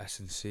Watts, the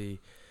S&C.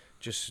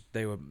 just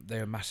they were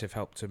a massive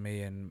help to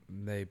me, and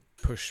they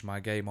pushed my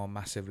game on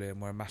massively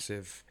and were a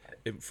massive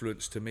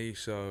influence to me.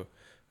 So,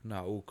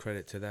 no, all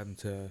credit to them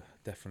to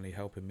definitely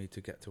helping me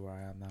to get to where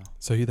I am now.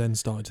 So you then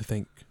started to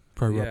think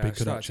pro rugby I could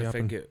started actually to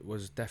happen. think it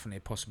was definitely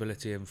a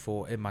possibility, and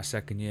for in my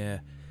second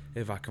year,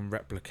 if I can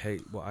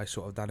replicate what I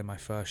sort of done in my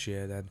first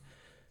year, then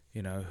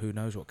who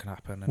knows what can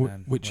happen. And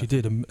then Which you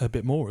did a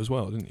bit more as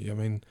well, didn't you? I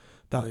mean,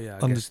 that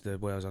I guess the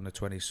Wales under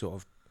 20 sort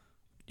of,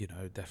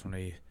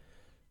 definitely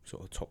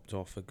sort of topped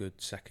off a good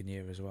second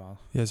year as well.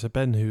 Yeah, so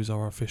Ben, who's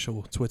our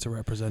official Twitter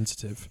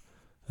representative,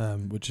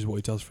 which is what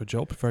he does for a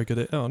job, very good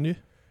at it, aren't you?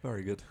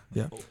 Very good.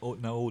 Yeah.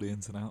 Know all the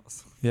ins and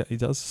outs. Yeah, he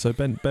does. So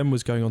Ben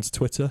was going onto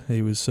Twitter.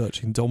 He was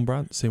searching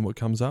Dombrandt, seeing what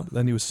comes up.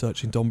 Then he was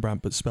searching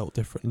Dombrandt but spelt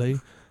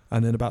differently,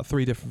 and then about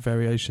 3 different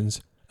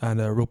variations, and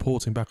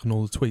reporting back on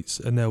all the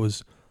tweets. And there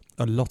was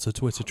a lot of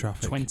Twitter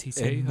traffic.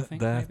 22, In I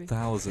think. their Maybe.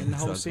 thousands, In the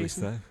whole as we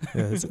season? say.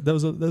 Yeah, there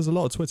was a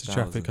lot of Twitter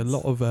traffic. A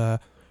lot of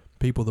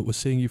people that were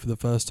seeing you for the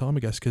first time,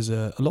 I guess, because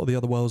a lot of the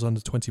other Wales under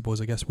 20 boys,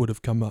 I guess, would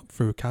have come up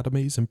through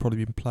academies and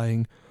probably been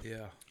playing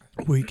Yeah.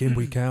 week in,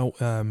 week out,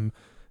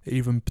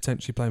 even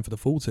potentially playing for the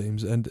full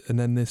teams, and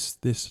then this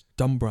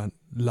Dombrandt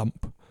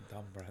lump,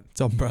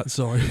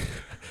 sorry,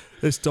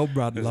 this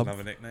Dombrandt There's lump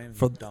another nickname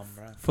for-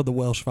 Dombrandt. for the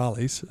Welsh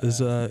Valleys has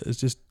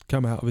just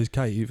come out of his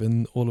cave,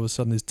 and all of a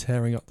sudden is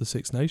tearing up the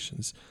Six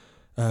Nations.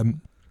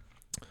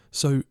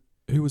 So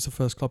who was the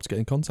first club to get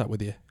in contact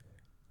with you?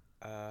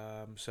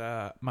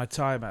 So my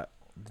time at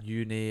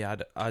uni,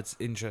 I'd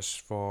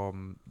interest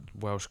from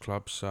Welsh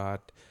clubs. So I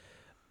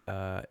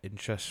had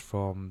interest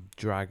from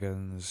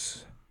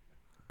Dragons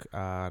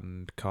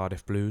and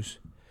Cardiff Blues,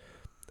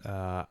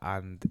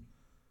 and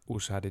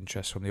also had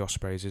interest from the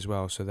Ospreys as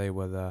well. So they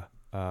were the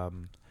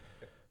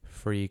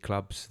three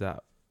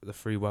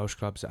Welsh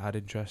clubs that had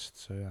interest.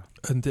 So yeah.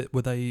 And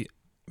were they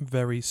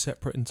very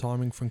separate in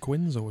timing from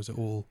Quins, or was it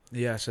all?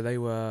 Yeah, so they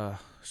were.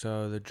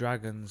 So the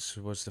Dragons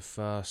was the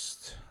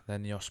first,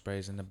 then the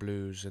Ospreys and the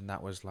Blues, and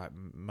that was like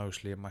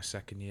mostly in my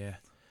second year,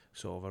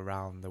 sort of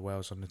around the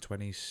Wales under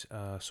 20s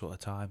sort of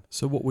time.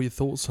 So what were your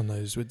thoughts on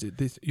those?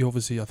 You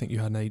obviously, I think you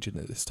had an agent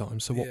at this time.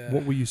 So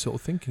what were you sort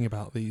of thinking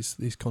about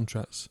these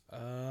contracts?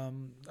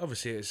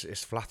 Obviously,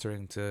 it's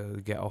flattering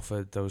to get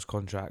offered those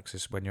contracts.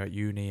 It's when you're at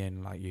uni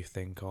and like you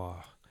think,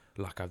 oh,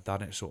 like I've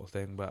done it, sort of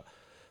thing. But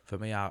for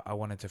me, I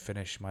wanted to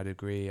finish my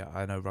degree.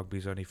 I know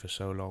rugby's only for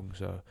so long,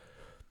 so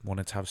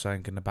wanted to have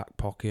something in the back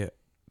pocket.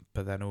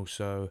 But then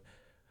also,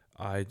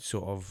 I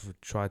sort of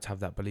tried to have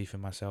that belief in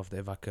myself that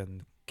if I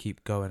can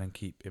keep going and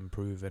keep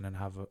improving and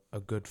have a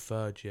good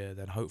third year,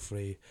 then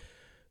hopefully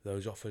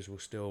those offers will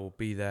still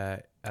be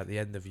there at the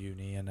end of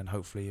uni, and then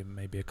hopefully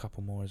maybe a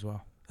couple more as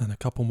well. And a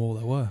couple more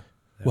there were.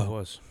 There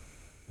was.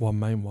 One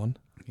main one.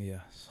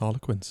 Yes.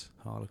 Harlequins.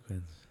 How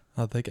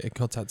did they get in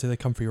contact? Did they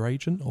come for your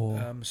agent,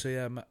 or?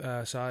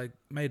 So I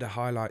made a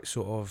highlight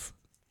sort of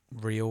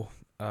reel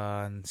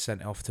and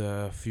sent it off to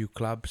a few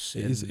clubs.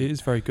 It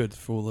is very good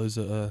for all those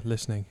that are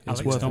listening.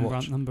 It's Alex worth a Dombrandt,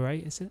 watch. number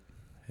 8, is it?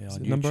 Yeah, Is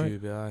on it number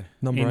YouTube, yeah.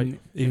 Number 8,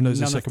 even though it's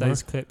a none of second row.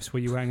 those clips were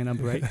you wearing a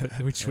number 8, but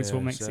which was Yeah,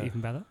 what makes so- it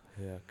even better.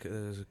 Yeah,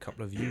 there's a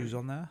couple of views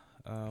on there.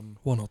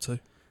 1 or 2.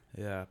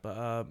 Yeah,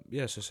 but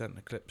so sent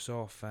the clips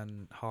off,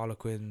 and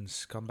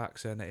Harlequins come back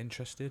saying they're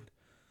interested.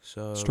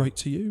 So Straight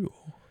to you?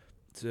 Or?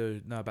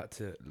 back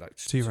to like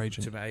To your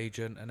agent. to my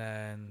agent, and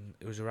then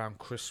it was around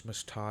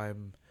Christmas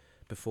time,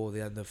 before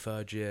the end of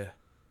third year.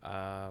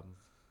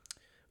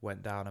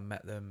 Went down and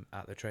met them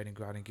at the training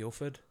ground in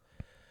Guildford.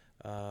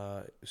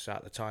 So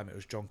at the time it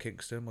was John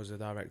Kingston was the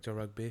director of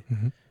rugby.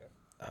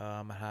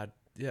 Mm-hmm.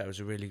 It was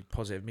a really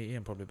positive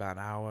meeting, probably about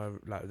an hour.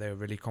 Like they were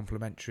really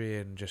complimentary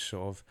and just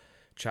sort of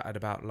chatted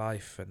about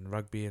life and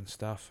rugby and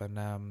stuff.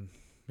 And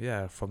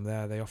from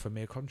there they offered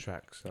me a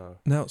contract.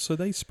 So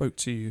they spoke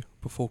to you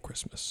before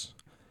Christmas,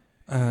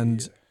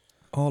 and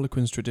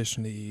Harlequins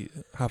traditionally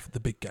have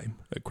the big game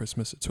at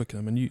Christmas at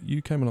Twickenham, and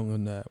you came along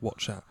and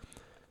watched that.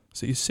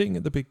 So you're sitting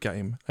at the big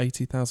game,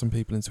 80,000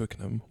 people in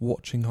Twickenham,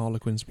 watching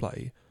Harlequins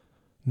play,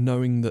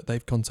 knowing that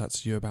they've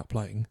contacted you about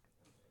playing.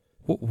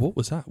 What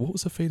was that? What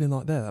was the feeling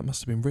like there? That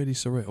must have been really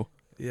surreal.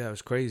 Yeah, it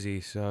was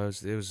crazy. So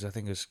it was I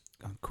think it was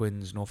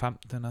Quins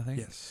Northampton, I think.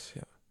 Yes,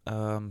 yeah.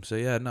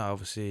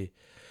 Obviously,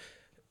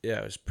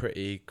 it was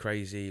pretty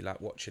crazy,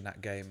 like watching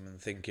that game and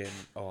thinking,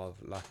 oh,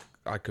 like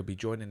I could be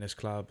joining this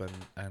club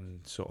and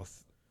sort of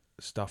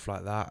stuff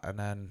like that. And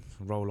then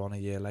roll on a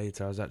year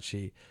later, I was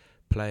actually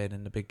playing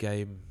in the big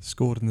game.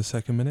 Scored in the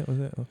second minute, was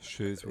it?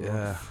 Shoes were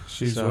Yeah, off.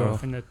 Shoes So, were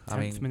off. In the 10th I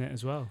mean, minute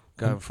as well.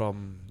 going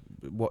from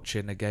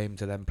watching the game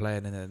to then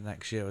playing in it the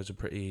next year was a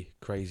pretty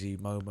crazy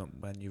moment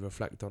when you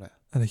reflect on it.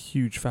 And a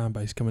huge fan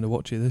base coming to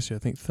watch you this year. I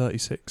think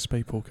 36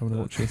 people coming to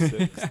watch you.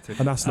 36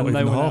 And that's not And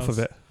even no one half of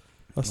else. it.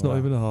 That's not Wow.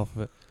 even a half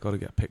of it. Got to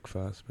get picked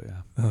first, but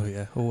yeah. Oh,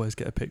 yeah. Always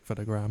get a pic for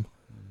the gram.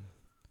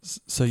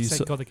 So you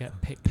Got to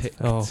get picked.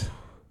 Oh,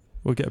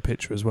 we'll get a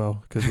picture as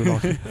well, because we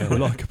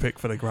like a pic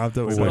for the grab,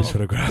 don't we? Always mate? for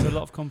the grab. There's a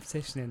lot of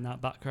competition in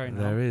that back row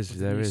now. There is, with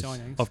the there new is.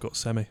 signings. I've got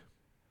Semi.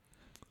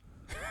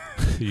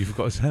 You've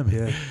got a semi.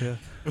 Yeah.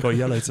 Got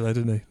yellow today,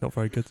 didn't he? Not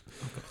very good.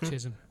 I've got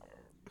Chisholm.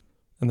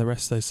 And the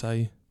rest, they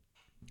say,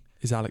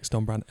 is Alex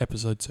Dombrand,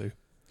 episode 2.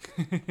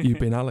 You've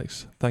been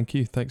Alex. Thank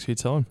you. Thanks for your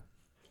time.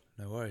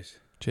 No worries.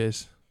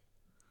 Cheers.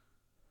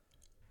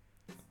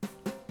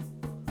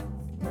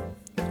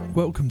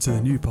 Welcome to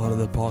the new part of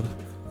the pod.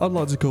 I'd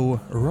like to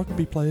call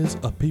rugby players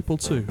a people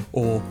too,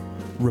 or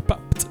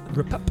repapped.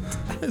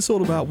 It's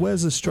all about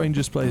where's the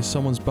strangest place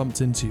someone's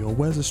bumped into you, or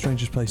where's the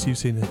strangest place you've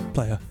seen a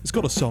player. It's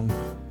got a song.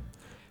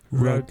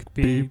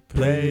 Rugby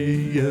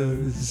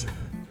players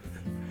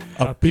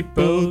are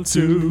people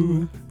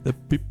too. The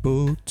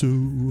people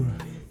too.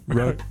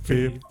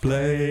 Rugby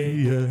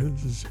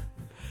players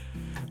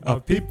are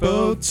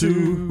people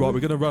too. Right, we're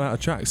going to run out of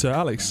tracks. So,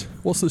 Alex,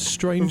 what's the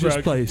strangest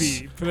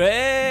place?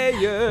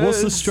 Players.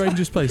 What's the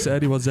strangest place that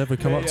anyone's ever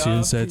come up to you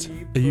and said,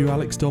 "Are you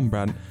Alex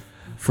Dombrand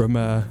from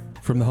the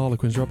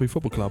Harlequins Rugby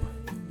Football Club?"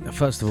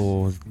 First of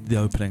all, the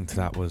opening to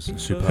that was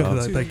superb.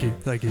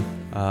 Thank you.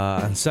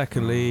 And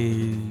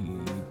secondly,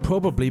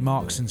 probably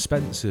Marks and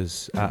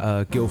Spencer's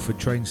at Guildford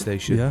train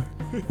station. Yeah.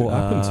 What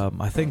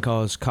happened? I think I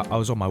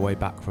was on my way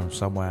back from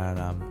somewhere,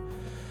 and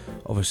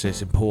obviously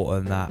it's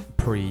important that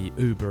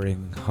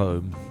pre-Ubering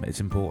home, it's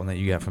important that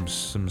you get from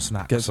some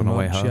snacks Get some on the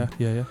way lunch, home.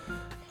 Yeah.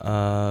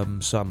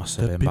 So I must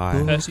have The been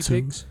buying Percy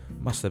Pigs.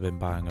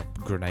 a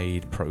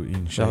grenade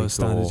protein shake Oh,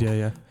 standards,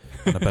 yeah.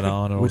 and a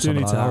banana or We do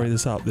something need to like hurry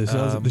that. this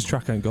up. This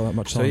track ain't got that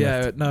much So time yeah,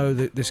 left. no,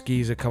 this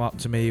geezer come up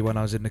to me when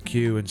I was in the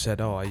queue and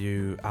said, "Oh, are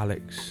you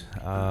Alex?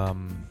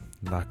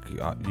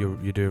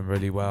 You're doing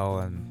really well,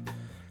 and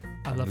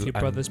I love your and-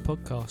 brother's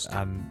podcast.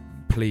 and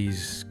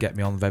please get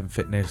me on Ven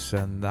Fitness,"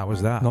 and that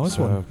was that. Nice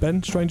So, one.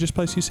 Ben, strangest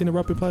place you've seen a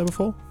rugby player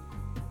before?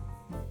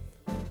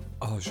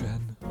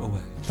 Arjen away.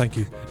 Thank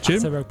you. That's a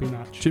Jim? rugby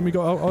match. Jim,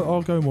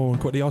 I'll go more on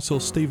quickly. I saw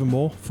Stephen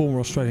Moore, former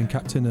Australian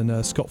captain,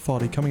 and Scott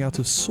Fardy coming out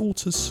of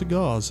Salter's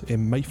Cigars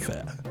in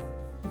Mayfair.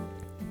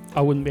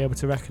 I wouldn't be able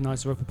to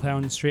recognise a rugby player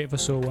on the street if I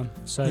saw one.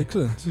 So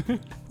Excellent.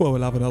 Well,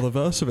 we'll have another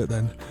verse of it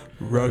then.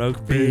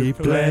 Rugby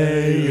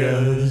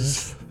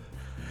players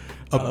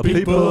are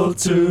people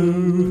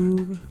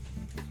too.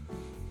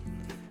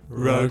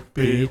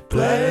 Rugby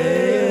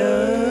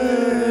players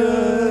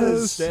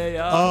They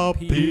are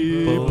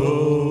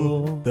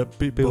people. The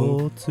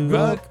people too.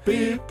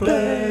 Rugby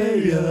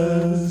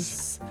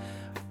players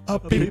are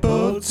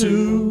people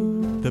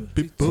too. The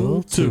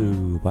people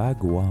too.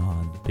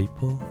 Wagwan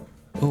people.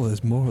 Oh,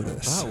 there's more of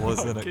this. That was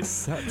an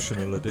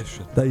exceptional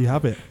addition. There you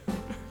have it.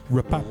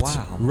 Repapped.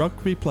 Wow.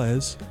 Rugby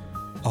players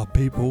are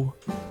people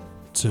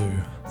too.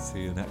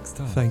 See you next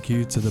time. Thank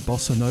you to the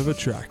Bossa Nova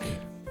track.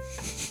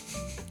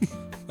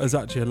 There's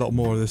actually a lot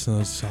more of this than I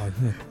was saying.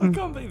 Yeah. I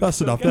can't believe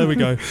That's enough. There we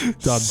go.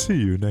 Done. See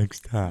you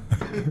next time.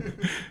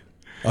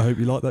 I hope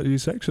you liked that new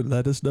section.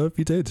 Let us know if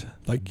you did.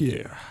 Thank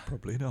you.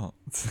 Probably not.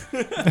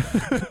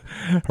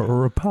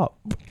 Repapped.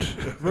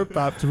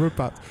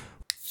 Repapped.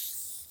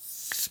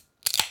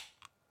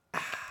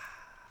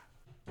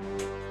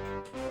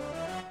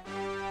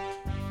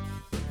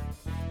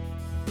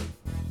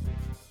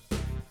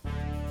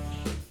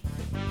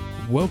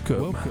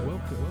 Welcome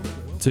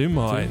to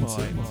Mind.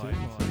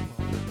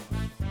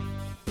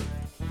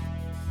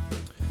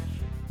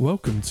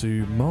 Welcome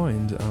to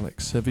Mind,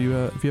 Alex. Have you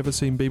ever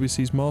seen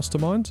BBC's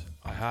Mastermind?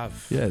 I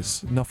have.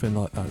 Yes, nothing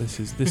like that. This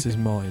is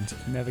Mind.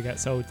 Never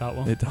gets old, that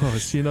one. It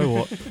does. You know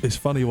what? It's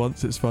funny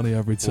once. It's funny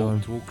every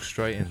time. Walk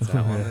straight into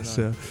that one. Yes,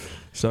 didn't I?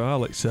 so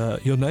Alex,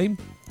 your name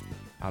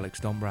Alex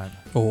Dombrand,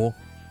 or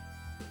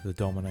the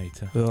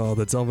Dominator.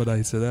 the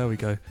Dominator? There we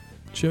go.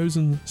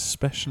 Chosen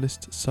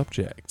specialist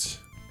subject.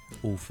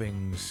 All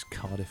things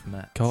Cardiff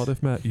Met.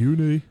 Cardiff Met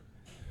Uni.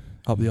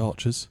 Up the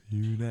Archers.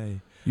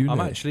 Uni. Uni.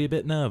 I'm actually a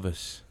bit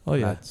nervous. Oh,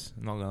 yeah? lads,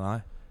 I'm not gonna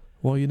lie,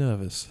 Why are you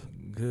nervous?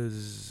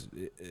 because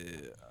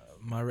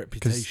my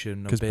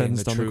reputation 'cause of being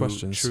Ben's a done the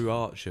questions. true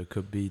archer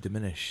could be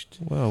diminished.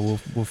 Well,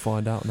 we'll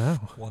find out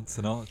now. Once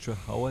an archer,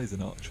 always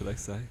an archer, they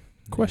say.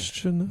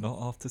 Question Not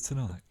after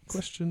tonight.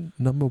 Question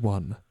number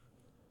 1.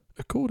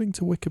 According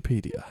to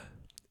Wikipedia,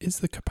 is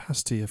the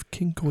capacity of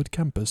Kincoid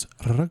Campus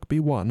Rugby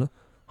 1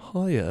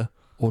 higher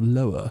or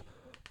lower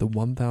than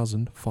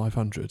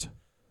 1,500?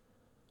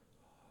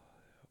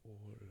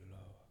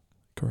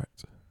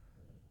 Correct.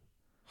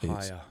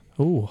 It's- Higher.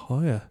 Oh,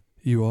 higher.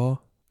 You are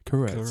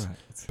correct.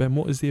 Correct. Ben,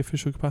 what is the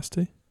official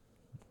capacity?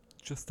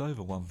 Just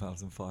over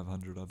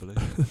 1,500, I believe.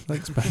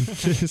 Thanks, Ben.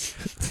 Cheers.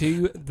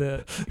 To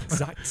the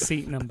exact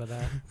seat number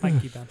there.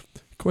 Thank you, Ben.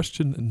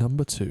 Question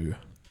number 2.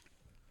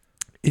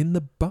 In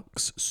the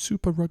Bucks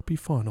Super Rugby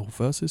final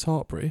versus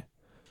Hartpury,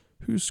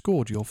 who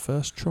scored your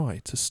first try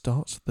to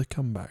start the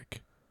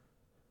comeback?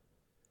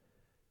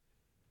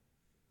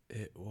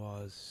 It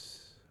was.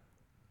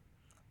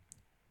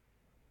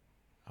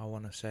 I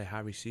want to say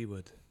Harry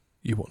Seward.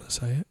 You want to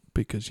say it?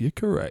 Because you're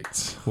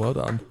correct. Well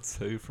done.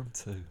 2 from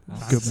 2. Good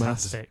man.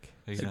 Fantastic.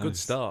 Who It's a knows? good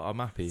start. I'm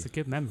happy. It's a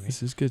good memory.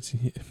 This is good.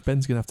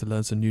 Ben's going to have to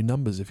learn some new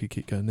numbers if you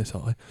keep going this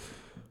high.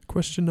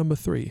 Question number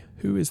 3.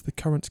 Who is the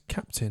current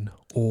captain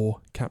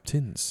or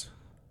captains?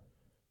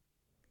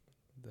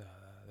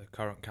 The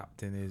current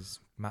captain is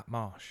Matt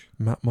Marsh.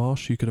 Matt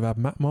Marsh. You could have had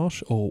Matt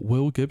Marsh or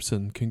Will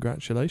Gibson.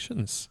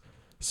 Congratulations.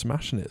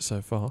 Smashing it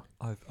so far.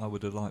 I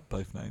would have liked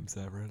both names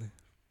there, really.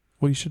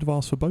 Well, you should have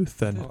asked for both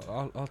then.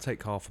 I'll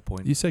take half a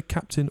point. You said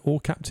captain or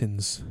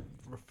captains.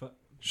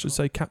 Should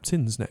say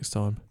captains next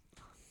time.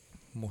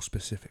 More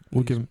specific.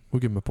 We'll please.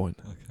 give him a point.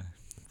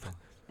 Okay.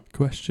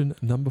 Question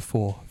number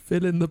 4.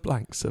 Fill in the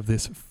blanks of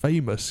this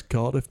famous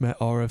Cardiff Met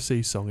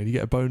RFC song, and you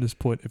get a bonus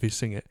point if you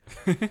sing it.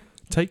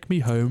 Take me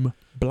home,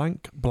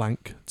 blank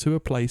blank, to a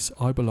place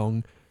I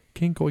belong.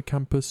 Kincoy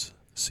campus,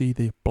 see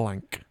the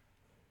blank.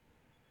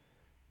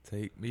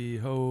 Take me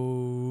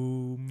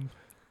home,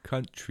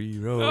 country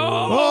road.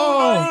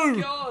 Oh!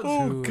 God!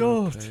 Oh,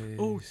 God.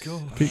 Oh,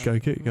 God. Keep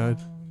going.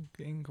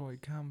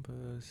 Kincoy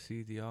campus,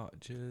 see the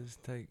archers.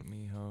 Take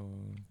me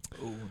home.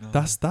 Oh, no.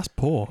 That's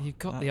poor. You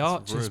got the That's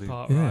archers really-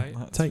 part Yeah. right.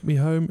 That's- Take me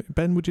home.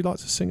 Ben, would you like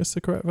to sing us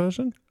the correct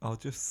version? I'll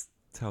just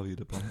tell you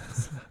the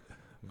blanks.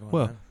 Go on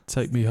Well, then.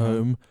 Take me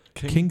home,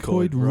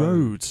 Kincoid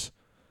Road.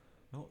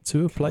 Not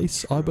To a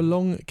place I Country Road.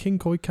 belong,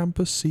 Kincoid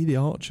campus, see the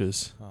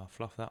archers. Oh,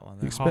 fluff that one. You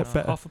Then. expect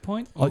better. Half a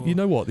point? You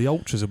know what? The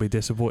ultras will be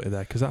disappointed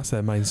there because that's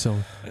their main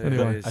song. It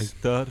Anyway, is. A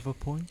third of a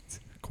point.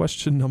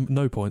 Question number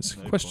no points.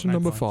 No Question points.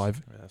 number No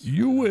 5. Yes.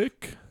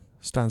 UWIC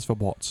stands for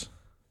what?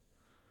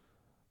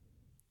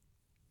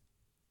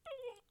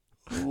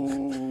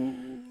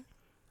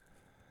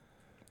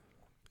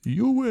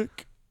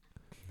 UWIC.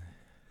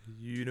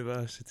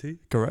 University.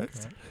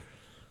 Correct.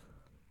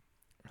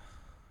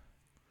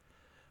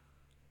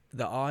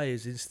 The I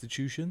is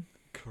institution.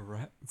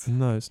 Correct.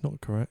 No, it's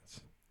not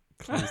correct.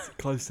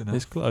 Close enough.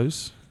 It's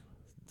close.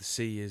 The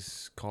C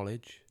is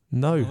college.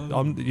 No,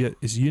 No.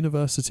 it's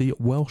University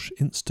Welsh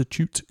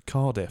Institute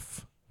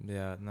Cardiff.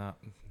 Yeah, no.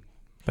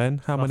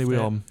 Ben, how many are we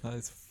Fluffed it. on? That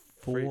is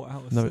 4 Three.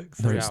 out of No, 6.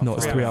 no, Three it's out not. of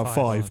It's five. 3 out of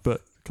 5,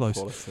 but close.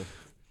 Quality.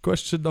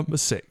 Question number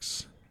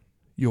 6.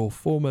 Your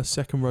former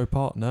second row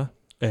partner,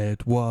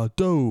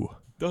 Eduardo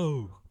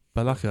No.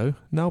 Balaco,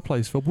 now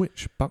plays for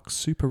which Bucks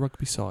Super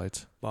Rugby side?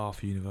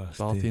 Bath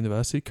University. Bath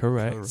University,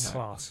 correct. Correct.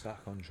 Class. Back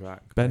on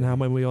track. Ben, how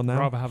many are we on now?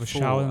 Rather have a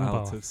 4 shower than a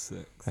out bath. of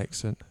 6.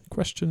 Excellent.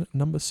 Question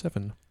number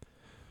 7.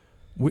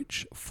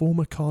 Which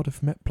former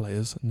Cardiff Met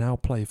players now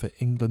play for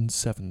England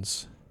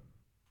Sevens?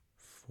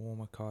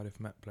 Former Cardiff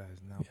Met players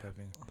now Yeah.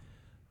 playing.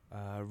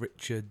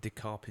 Richard de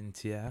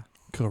Carpentier.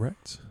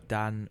 Correct.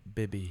 Dan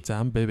Bibby.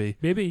 Dan Bibby.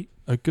 Maybe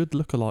A good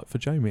lookalike for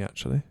Jamie,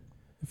 actually.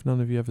 If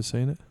none of you ever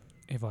seen it.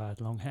 if I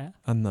had long hair,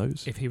 And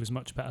those. if he was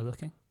much better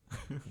looking.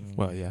 Mm.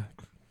 Well, yeah,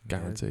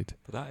 guaranteed.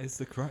 But that is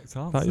the correct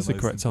answer. That is the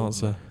most correct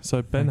answer. importantly.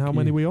 So, Ben, Thank how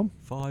many you. are we on?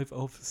 5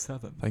 of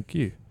 7. Thank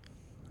you.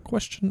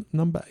 Question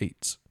number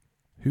 8.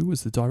 Who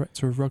was the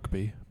director of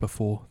rugby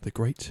before the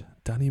great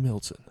Danny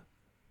Milton?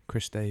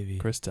 Chris Davey.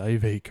 Chris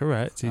Davey,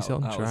 correct. He's that,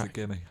 on that was a track.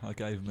 gimme. I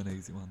gave him an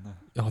easy one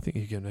there. I think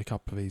you're giving a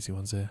couple of easy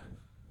ones here.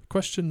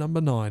 Question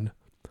number 9.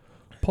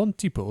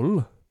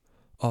 Pontypool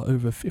are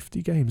over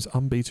 50 games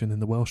unbeaten in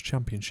the Welsh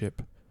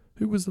Championship.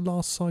 Who was the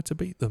last side to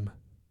beat them?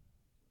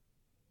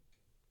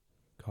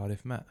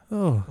 Cardiff Met.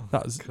 Oh,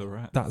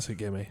 Correct. that's a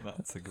gimme.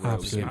 That's a great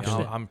Absolutely. Smashed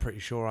it. I'm pretty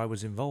sure I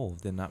was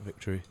involved in that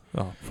victory.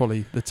 Oh,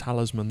 probably the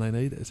talisman they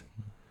needed.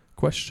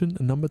 Question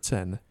number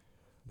 10.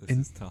 This In-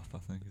 is tough, I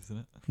think, isn't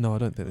it? No, I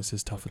don't think this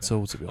is tough at Okay.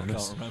 all, to be I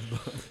honest. can't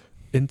remember.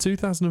 In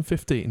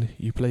 2015,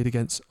 you played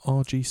against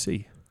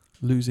RGC,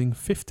 losing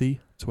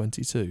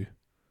 50-22.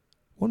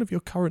 One of your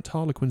current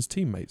Harlequins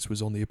teammates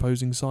was on the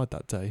opposing side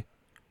that day.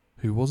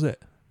 Who was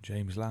it?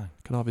 James Lang.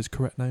 Can I have his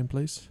correct name,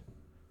 please?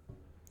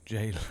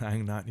 J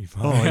Lang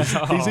 95.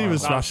 Oh, he's even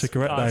that's- smashed the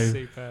correct that's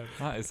name. superb.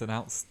 That is an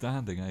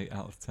outstanding 8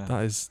 out of 10.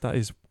 That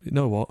is. You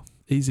know what?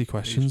 Easy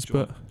questions, He's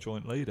but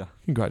joint leader.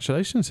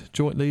 congratulations,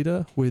 joint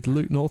leader with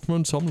Luke Northman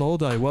and Tom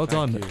Lauday. Well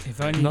Thank done. you.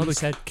 If only Another- you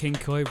said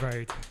Kincoy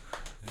Road.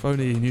 If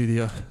only you knew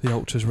the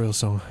Ultras' real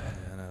song.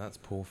 Yeah, no, that's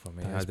poor for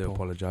me. That I is do poor.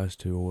 apologise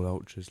to all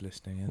ultras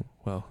listening in.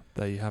 Well,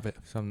 there you have it.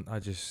 I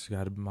just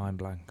had a mind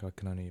blank. I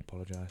can only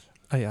apologise.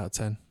 8 out of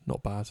 10.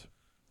 Not bad.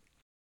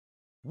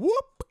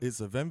 Whoop! It's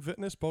a Vem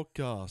Fitness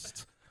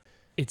podcast.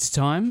 It's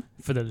time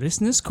for the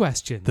listeners'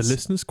 questions. The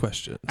listeners'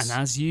 questions. And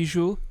as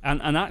usual,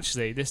 and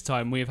actually this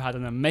time we've had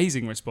an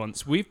amazing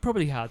response. We've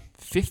probably had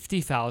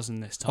 50,000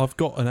 this time. I've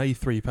got an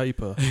A3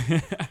 paper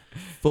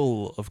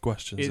full of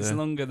questions. It's here.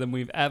 longer than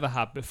we've ever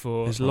had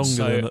before. It's longer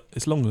so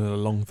than a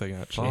long thing,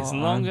 actually. it's Far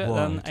and longer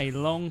than wide. a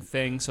long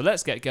thing. So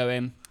let's get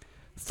going.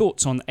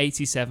 Thoughts on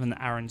 87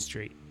 Aaron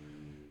Street?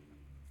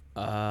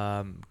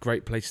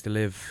 Great place to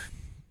live.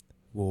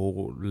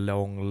 Will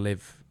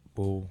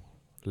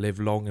live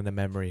long in the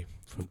memory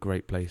for a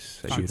great place.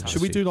 at Fantastic.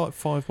 Should we university. do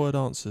like 5-word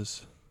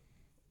answers?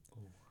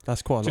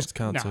 That's quite a lot to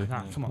count to.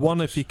 Come on.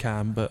 One if you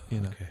can, but you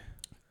know.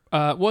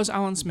 Okay. Was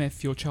Alan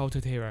Smith your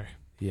childhood hero?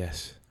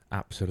 Yes,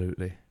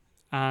 absolutely.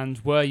 And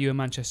were you a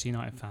Manchester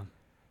United fan?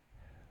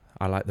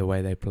 I like the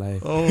way they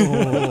play.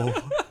 Oh.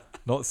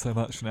 Not so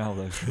much now,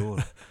 though,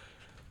 surely.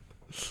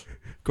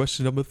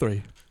 Question number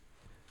 3.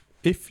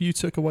 If you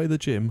took away the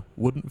gym,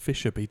 wouldn't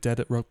Fisher be dead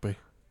at rugby?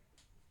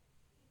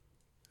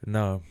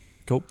 No,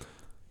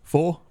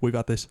 4. We've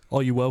had this.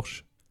 Are you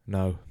Welsh?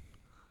 no.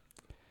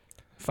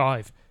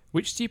 5.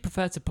 Which do you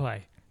prefer to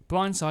play?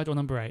 Blindside or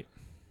number 8?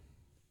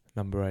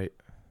 Number 8.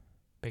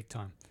 Big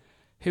time.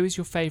 Who is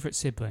your favourite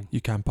sibling?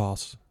 You can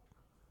pass.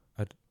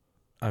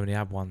 I only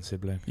have one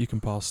sibling. You can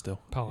pass still.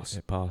 Pass.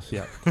 It passed.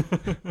 Yeah.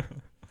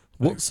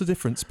 What's the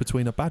difference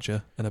between a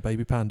badger and a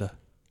baby panda?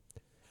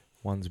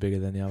 One's bigger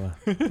than the other.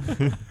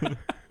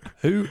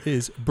 Who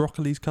is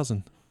broccoli's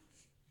cousin?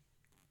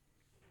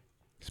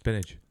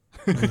 Spinach.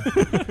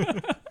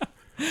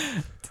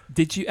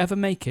 Did you ever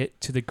make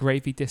it to the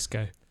gravy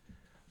disco?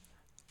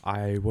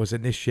 I was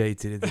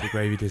initiated into the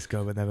gravy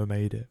disco but never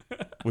made it.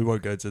 We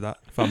won't go to that.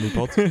 Family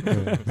pod.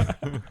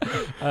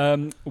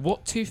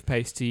 What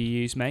toothpaste do you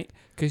use, mate?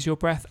 Because your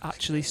breath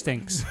actually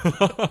stinks.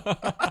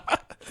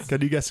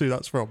 Can you guess who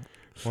that's from?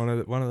 One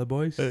of the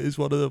boys. It is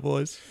one of the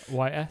boys.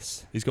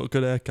 YS. He's got a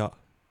good haircut.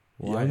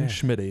 Why? Young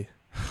Schmitty.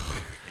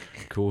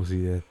 Of course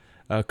he did.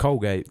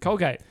 Colgate.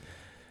 Colgate.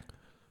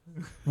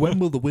 When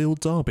will the Wheeled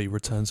Derby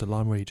return to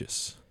Lyme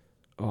Regis?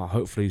 Oh,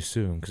 hopefully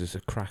soon because it's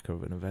a cracker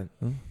of an event.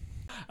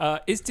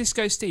 Is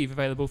Disco Steve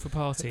available for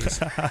parties?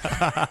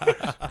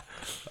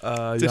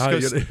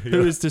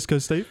 Who is Disco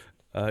Steve?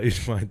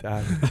 He's my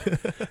dad.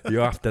 you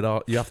have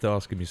to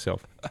ask him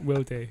yourself.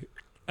 Will do.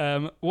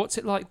 What's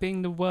it like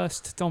being the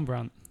worst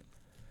Dombrand?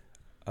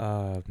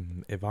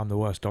 If I'm the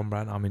worst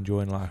Dombrand, I'm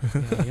enjoying life.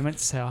 Yeah, you meant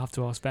to say I'll have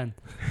to ask Ben.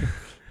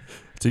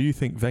 Do you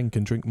think Ven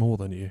can drink more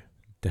than you?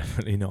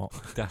 Definitely not.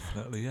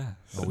 Definitely, yeah.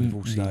 Oh, we've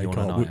all seen No, you you on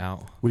a can't. night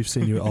out. We've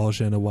seen you at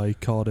Argent away,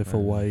 Cardiff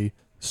away,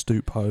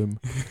 Stoop home.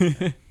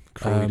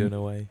 Croydon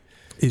away.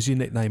 Is your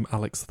nickname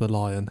Alex the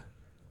Lion?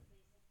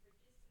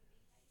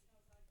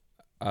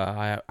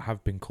 I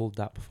have been called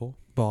that before.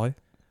 By?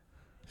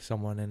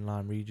 Someone in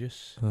Lyme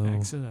Regis. Oh, A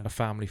Excellent.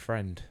 family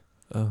friend.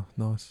 oh,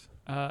 nice.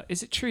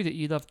 Is it true that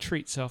you love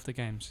treats after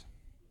games?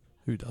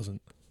 Who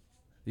doesn't?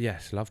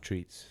 Yes, love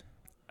treats.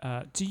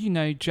 Do you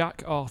know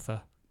Jack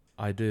Arthur?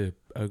 I do.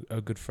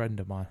 A good friend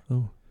of mine.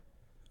 Oh.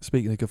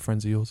 Speaking of good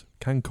friends of yours,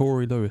 can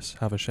Corey Lewis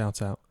have a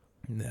shout out?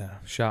 Yeah.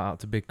 Shout out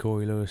to Big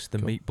Corey Lewis, the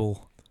Cool.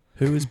 meatball.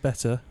 Who is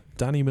better,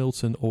 Danny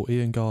Milton or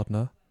Ian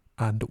Gardner,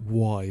 and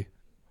why?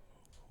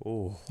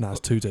 Oh. Nah, it's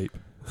too deep.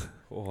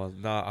 Oh,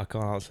 no, I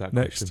can't answer that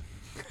Next.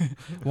 question.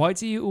 Why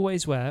do you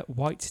always wear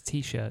white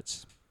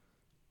t-shirts?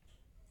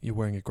 You're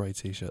wearing a grey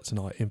t-shirt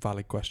tonight.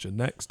 Invalid question.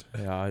 Next.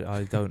 Yeah,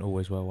 I don't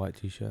always wear white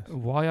t-shirts.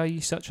 Why are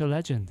you such a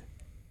legend?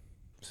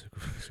 It's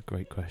a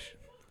great question.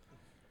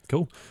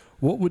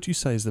 What would you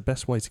say is the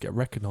best way to get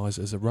recognised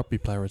as a rugby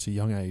player at a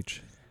young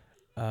age?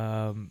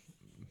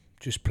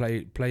 Just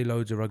play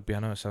loads of rugby. I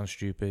know it sounds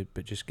stupid,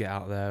 but just get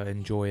out there,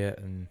 enjoy it,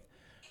 and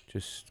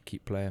just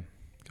keep playing.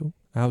 Cool.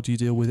 How do you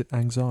deal with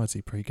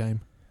anxiety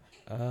pre-game?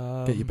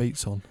 Get your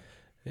beats on.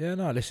 Yeah,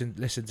 no, listen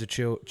to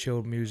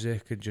chilled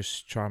music and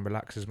just try and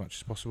relax as much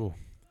as possible.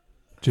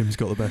 Jim's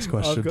got the best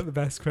question. I've got the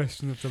best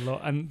question of the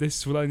lot, and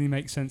this will only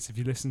make sense if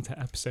you listen to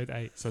episode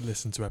 8. So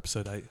listen to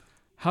episode 8.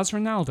 Has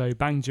Ronaldo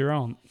banged your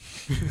aunt?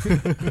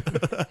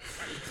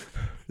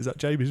 Is that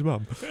Jamie's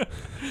mum?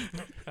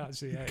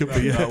 Actually, yeah. Could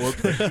be, yeah.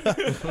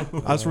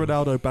 Has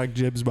Ronaldo banged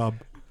Jim's mum?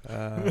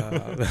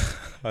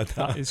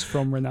 That is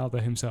from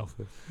Ronaldo himself.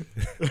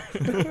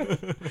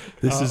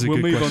 This is a we'll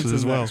good move question on to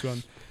as the well. next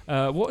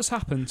one. What has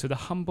happened to the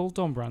humble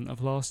Dombrand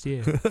of last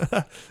year? Is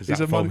He's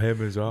that a from money-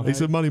 him as well? He's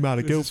a money man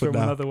at This is Guildford from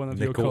now. another one of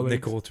your Nick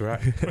colleagues.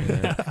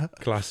 Alterac. Yeah.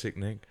 Classic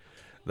Nick.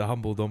 The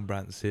humble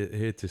Dombrand's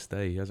here to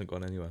stay. He hasn't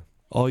gone anywhere.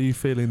 Are you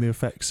feeling the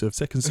effects of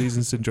second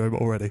season syndrome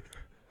already?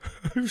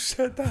 Who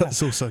said that?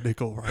 That's also Nick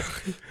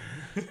Allright.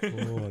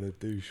 Oh, what a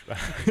douche.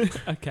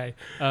 Okay.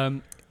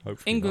 Hopefully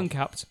England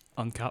capped,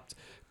 uncapped,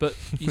 but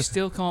you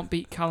still can't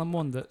beat Callum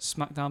Wand at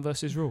SmackDown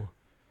versus Raw. not.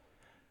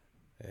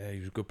 Yeah, he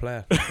was a good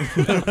player.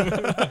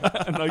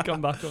 And I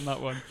come back on that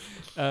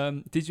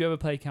one. Did you ever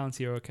play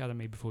county or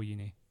academy before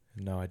uni?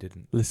 No, I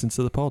didn't. Listen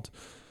to the pod.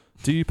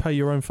 Do you pay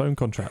your own phone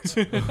contract?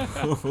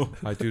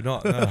 I do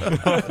not.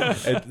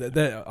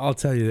 No. I'll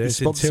tell you It's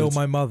this: until sponsored.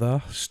 my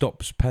mother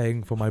stops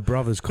paying for my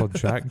brother's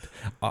contract,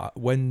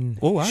 when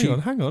Oh, she,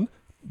 hang on.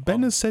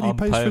 Ben has said he I'm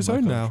pays for paying his my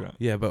own now. contract.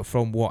 Yeah, but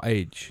from what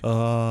age?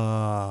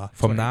 From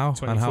 20 now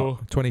and how? 24.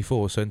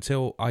 24. So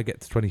until I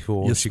get to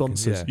 24, you're she can-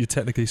 sponsored. yeah. You're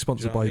technically Do you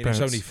sponsored know by what I your mean? It's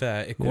parents. only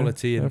fair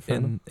equality Yeah, fair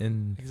in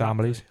Exactly.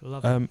 families.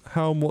 Love it.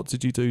 How and what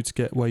did you do to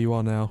get where you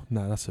are now?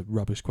 No, that's a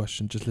rubbish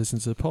question. Just listen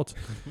to the pod.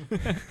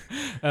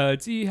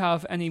 Do you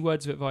have any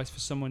words of advice for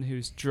someone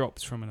who's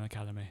dropped from an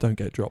academy? Don't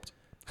get dropped.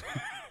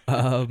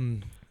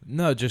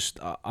 No, just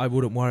I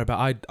wouldn't worry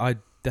about. I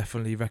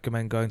definitely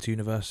recommend going to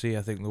university.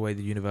 I think the way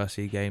the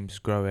university game's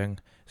growing,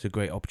 it's a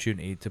great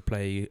opportunity to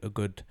play a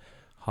good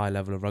high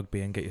level of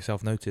rugby and get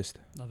yourself noticed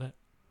Love it.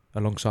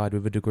 alongside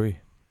with a degree.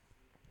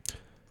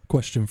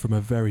 Question from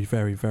a very,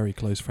 very, very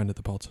close friend of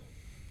the pod.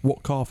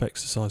 What calf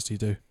exercise do you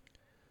do?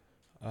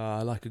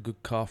 I like a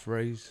good calf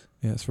raise.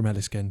 Yeah, it's from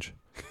Ellis Genge.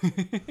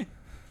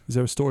 Is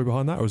there a story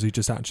behind that, or is he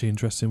just actually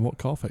interested in what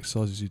calf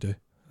exercises you do?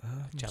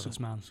 Jealous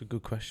man. It's a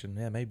good question.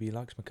 Yeah, maybe he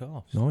likes my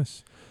calves.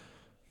 Nice.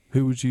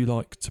 Who would you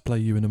like to play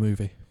you in a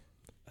movie?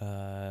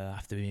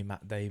 Have to be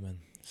Matt Damon.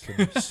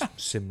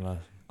 Similar.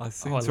 I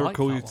seem I to like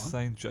recall that you one.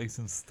 saying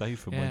Jason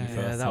Statham when Yeah. you first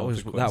Yeah, that started was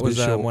the that question. was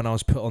Bit short. when I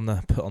was put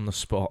on the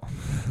spot.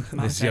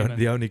 Matt It's Damon.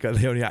 the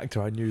only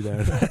actor I knew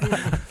there.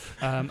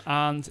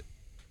 And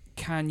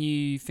can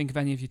you think of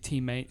any of your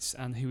teammates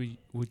and who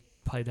would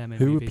play them in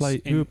Who would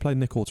movies? play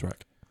Nick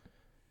Autorak?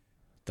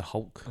 The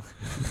Hulk.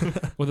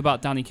 What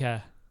about Danny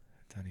Kerr?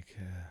 Danny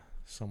Kerr.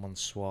 Someone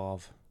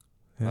suave.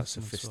 Yeah. That's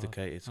Someone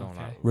sophisticated. suave.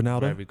 Someone Okay. like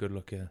Ronaldo? very good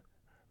looking.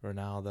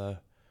 Ronaldo.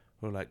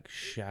 Or like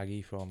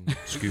Shaggy from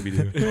Scooby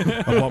Doo.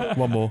 And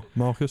one more.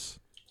 Marcus?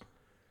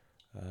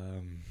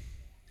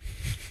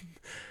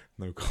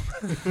 No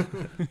comment.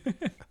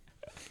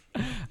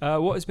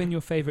 What has been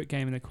your favourite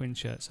game in a Quinn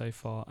shirt so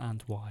far,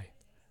 and why?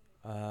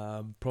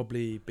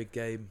 Probably big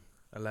game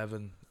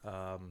 11.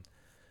 I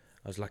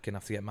was lucky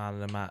enough to get man of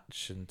the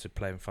match and to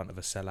play in front of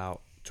a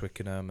sellout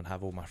Twickenham and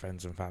have all my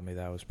friends and family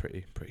there. It was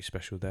pretty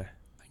special day.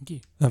 Thank you.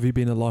 Have you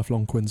been a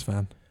lifelong Quins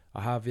fan?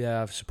 I have,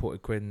 yeah. I've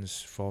supported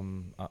Quins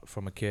from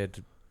a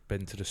kid.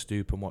 Been to the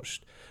Stoop and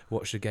watched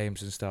the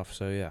games and stuff.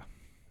 So yeah.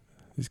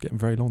 He's getting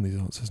very long, these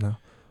answers now.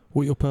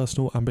 What are your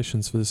personal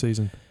ambitions for the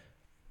season?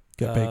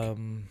 Get big.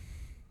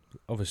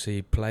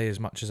 Obviously, play as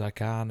much as I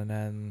can, and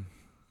then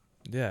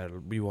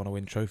we want to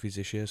win trophies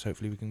this year. So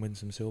hopefully, we can win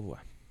some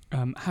silverware.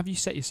 Have you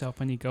set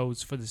yourself any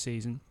goals for the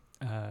season?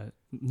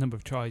 Number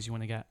of tries you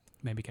want to get?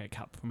 Maybe get a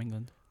cap from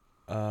England?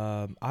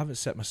 I haven't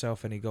set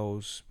myself any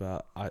goals,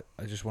 but I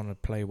just want to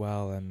play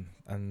well,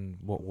 and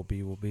what will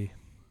be will be.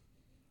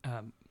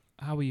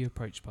 How were you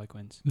approached by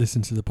Quins?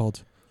 Listen to the pod.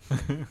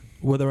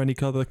 Were there any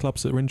other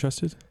clubs that were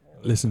interested?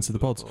 Listen to the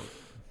pod.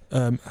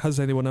 Has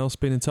anyone else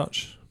been in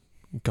touch?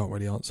 Can't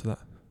really answer that.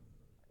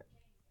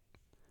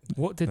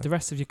 What did the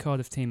rest of your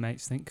Cardiff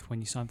teammates think when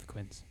you signed for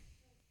Quins?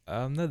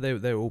 No, they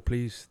were all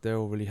pleased. They're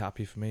all really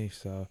happy for me.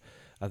 So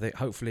I think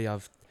hopefully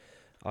I've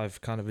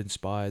kind of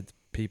inspired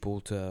people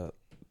to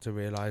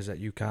realise that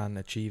you can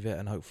achieve it,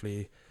 and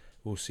hopefully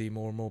we'll see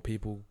more and more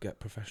people get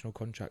professional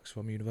contracts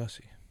from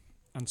university.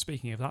 And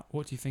speaking of that,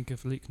 what do you think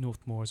of Luke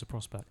Northmore as a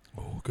prospect?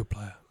 Oh, good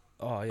player.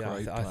 Oh yeah,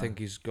 Great I player. think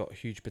he's got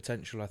huge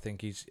potential. I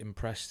think he's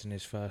impressed in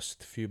his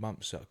first few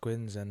months at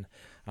Quins, and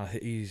I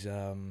think he's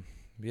I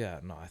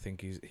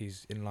think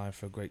he's in line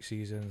for a great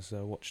season.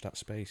 So watch that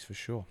space for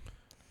sure.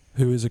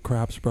 Who is a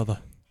crab's brother?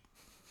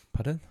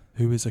 Pardon?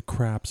 Who is a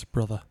crab's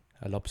brother?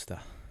 A lobster.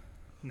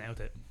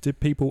 Nailed it. Did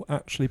people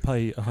actually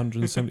pay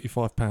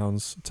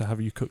 £175 to have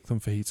you cook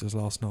them fajitas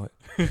last night?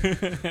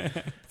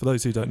 For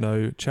those who don't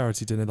know,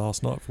 charity dinner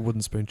last night for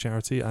Wooden Spoon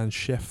Charity, and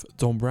Chef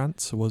Don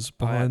Brandt was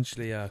I behind.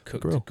 actually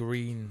cooked grill. a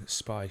green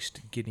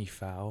spiced guinea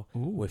fowl Ooh.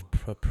 with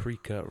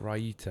paprika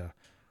raita.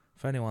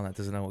 For anyone that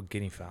doesn't know what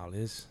guinea fowl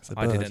is, It's a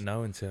I bird. didn't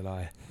know until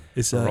I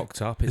It's a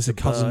rocked up. it's a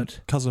cousin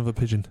bird, of a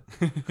pigeon.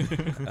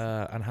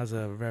 and has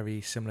a very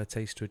similar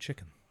taste to a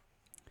chicken.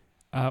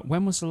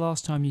 When was the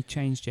last time you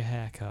changed your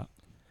haircut?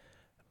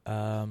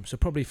 So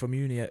probably from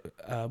uni.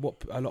 What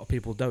a lot of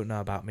people don't know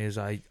about me is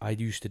I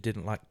used to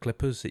didn't like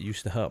clippers. It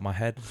used to hurt my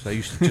head, so I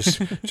used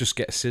to just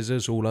get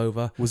scissors all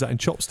over. Was that in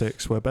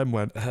Chopsticks where Ben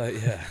went?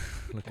 Yeah,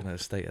 looking at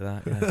the state of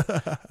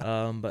that.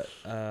 Yeah.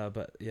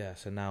 But yeah.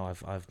 So now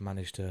I've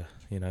managed to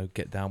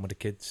get down with the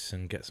kids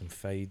and get some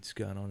fades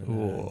going on. In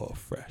there, Oh,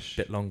 fresh.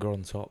 bit longer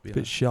on top.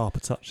 Bit sharp a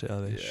touch there,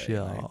 are they?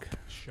 Yeah,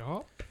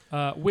 Sharp.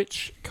 Sharp.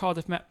 Which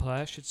Cardiff Met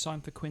player should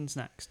sign for Quins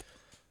next?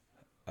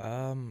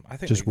 I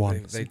think Just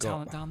one. Some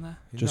talent down there.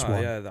 Just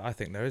one. Yeah, I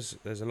think there's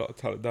a lot of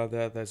talent down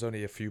there. There's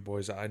only a few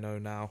boys that I know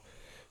now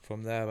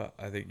from there, but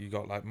I think you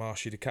got like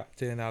Marshy the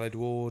captain, Aled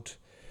Ward,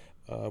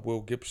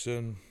 Will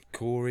Gibson,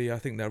 Corey. I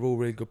think they're all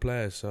really good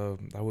players, so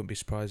I wouldn't be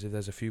surprised if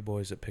there's a few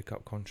boys that pick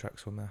up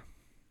contracts from there.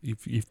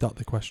 You've ducked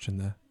the question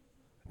there.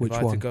 Which if I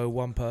had one? to go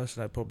one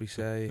person, I'd probably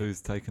say Who's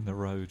taken the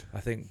road?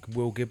 I think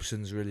Will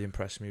Gibson's really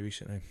impressed me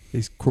recently.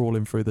 He's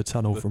crawling through the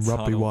tunnel The from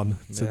Rugby tunnel. 1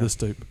 to Yeah. the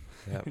Stoop.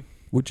 Yeah.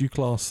 Would you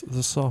class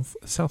the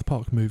South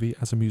Park movie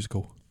as a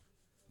musical?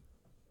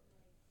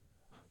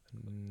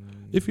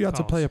 If you had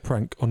to Pass. play a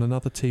prank on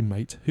another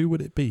teammate, who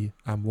would it be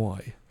and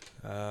why?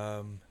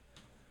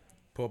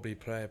 Probably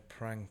play a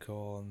prank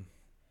on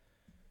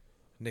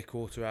Nick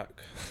Autorak,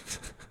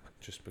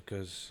 just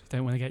because.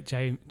 Don't want to get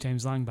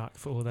James Lang back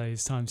for all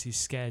those times he's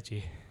scared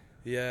you.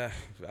 Yeah,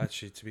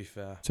 actually, to be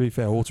fair, To be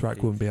fair, Autorak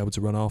wouldn't be able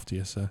to run after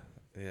you, so.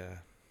 yeah.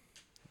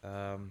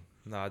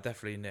 No,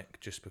 definitely Nick,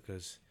 just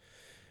because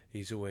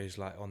he's always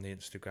like on the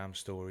Instagram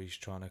stories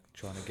trying to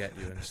get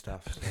you and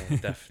stuff. So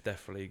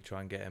definitely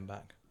try and get him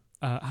back.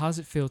 How does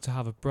it feel to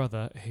have a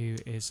brother who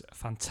is a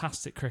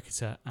fantastic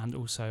cricketer and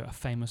also a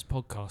famous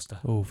podcaster?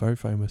 Oh, very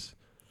famous.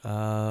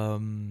 I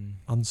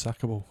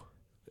Unsackable.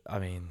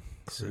 mean,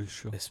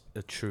 Crucial. it's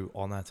a true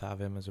honour to have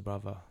him as a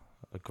brother.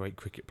 A great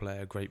cricket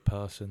player, a great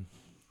person,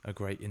 a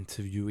great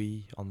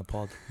interviewee on the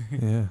pod.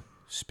 Yeah.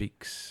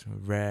 Speaks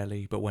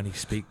rarely, but when he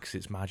speaks,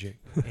 it's magic.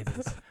 It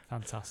is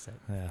fantastic.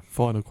 Yeah.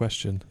 Final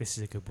question. This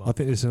is a good I one.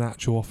 think it's an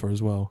actual offer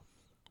as well.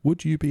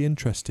 Would you be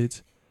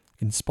interested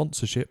in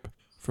sponsorship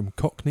from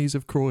Cockneys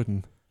of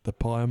Croydon, the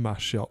pie and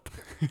mash shop?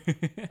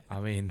 I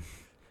mean,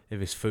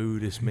 if it's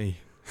food, it's me.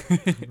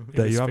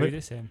 There you have it.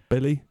 It's him.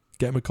 Billy,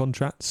 get him a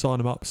contract, sign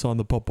him up, sign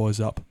the pod boys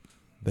up.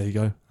 There you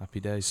go. Happy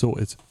days.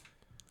 Sorted.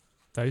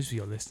 Those were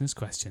your listeners'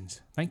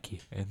 questions. Thank you.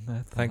 In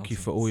there. Thank you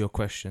for all your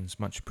questions.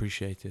 Much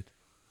appreciated.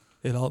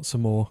 He'll answer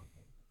more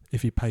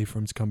if you pay for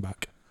him to come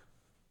back.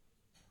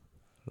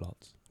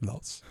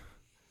 Lots.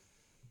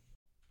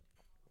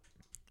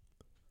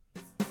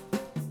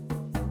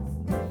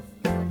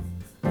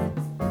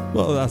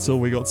 Well, that's all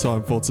we got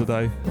time for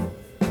today.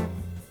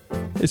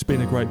 It's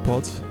been a great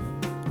pod.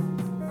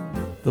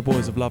 The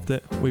boys have loved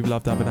it. We've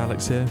loved having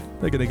Alex here.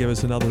 They're going to give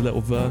us another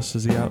little verse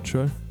as the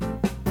outro.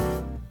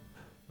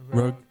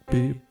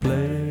 Rugby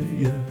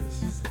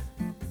players.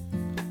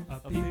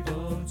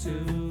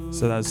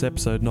 So that's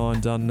episode 9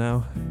 done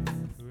now.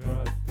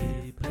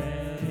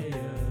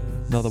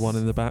 Another one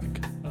in the back.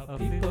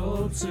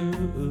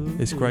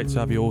 It's great to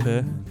have you all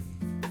here.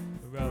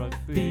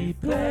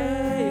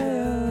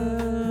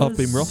 I've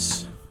been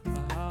Ross.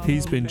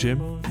 He's been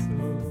Jim.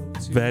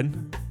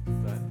 Ven.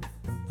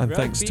 And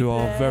thanks to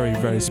our very,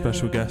 very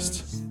special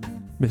guest,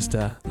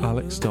 Mr.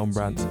 Alex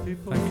Donbrandt,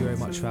 Thank you very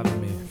much for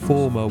having me.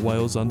 former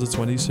Wales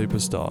under-20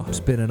 superstar. It's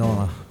been an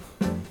honour.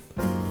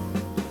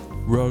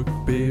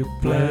 Rugby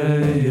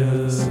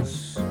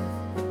players.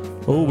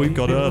 Oh, we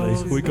got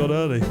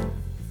early.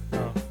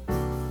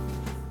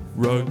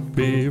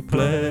 Rugby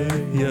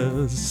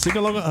players. Sing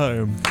along at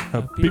home.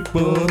 A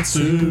people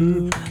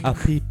to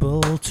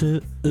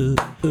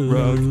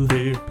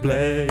rugby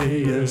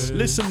players.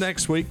 Listen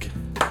next week.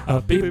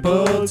 A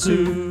people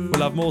to.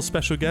 We'll have more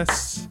special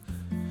guests.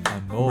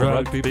 And more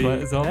rugby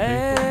players on people.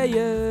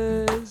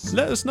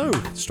 Let us know.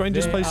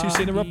 Strangest place you've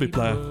seen a rugby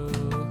player.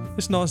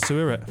 It's nice to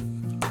hear it.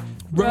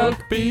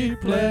 Rugby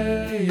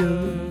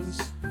players.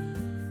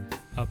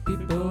 Are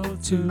people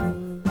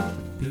to